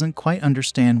 Tiansong doesn't quite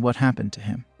understand what happened to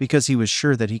him, because he was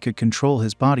sure that he could control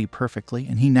his body perfectly,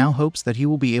 and he now hopes that he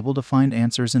will be able to find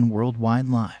answers in Worldwide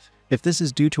Live. If this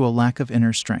is due to a lack of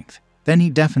inner strength, then he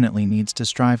definitely needs to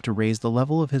strive to raise the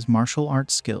level of his martial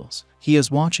arts skills. He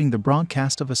is watching the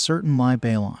broadcast of a certain Lai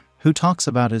Balon, who talks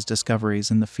about his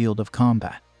discoveries in the field of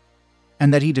combat.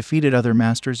 and that he defeated other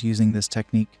masters using this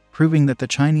technique, proving that the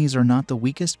Chinese are not the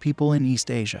weakest people in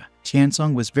East Asia.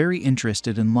 Tiansong was very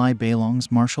interested in Lai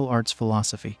Beilong's martial arts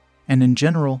philosophy, and in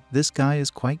general, this guy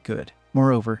is quite good.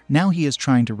 Moreover, now he is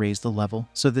trying to raise the level,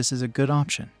 so this is a good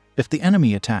option. If the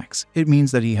enemy attacks, it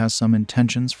means that he has some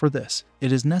intentions for this.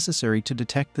 It is necessary to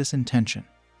detect this intention,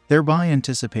 thereby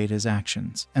anticipate his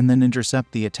actions, and then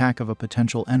intercept the attack of a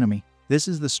potential enemy. This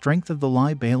is the strength of the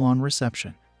Lai Beilong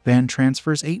reception. Van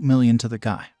transfers 8 million to the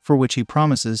guy, for which he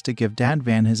promises to give Dad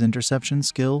Van his interception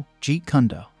skill, Jeet Kune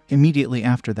Do. Immediately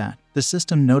after that, the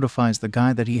system notifies the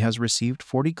guy that he has received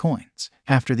 40 coins.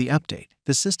 After the update,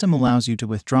 the system allows you to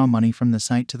withdraw money from the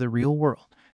site to the real world.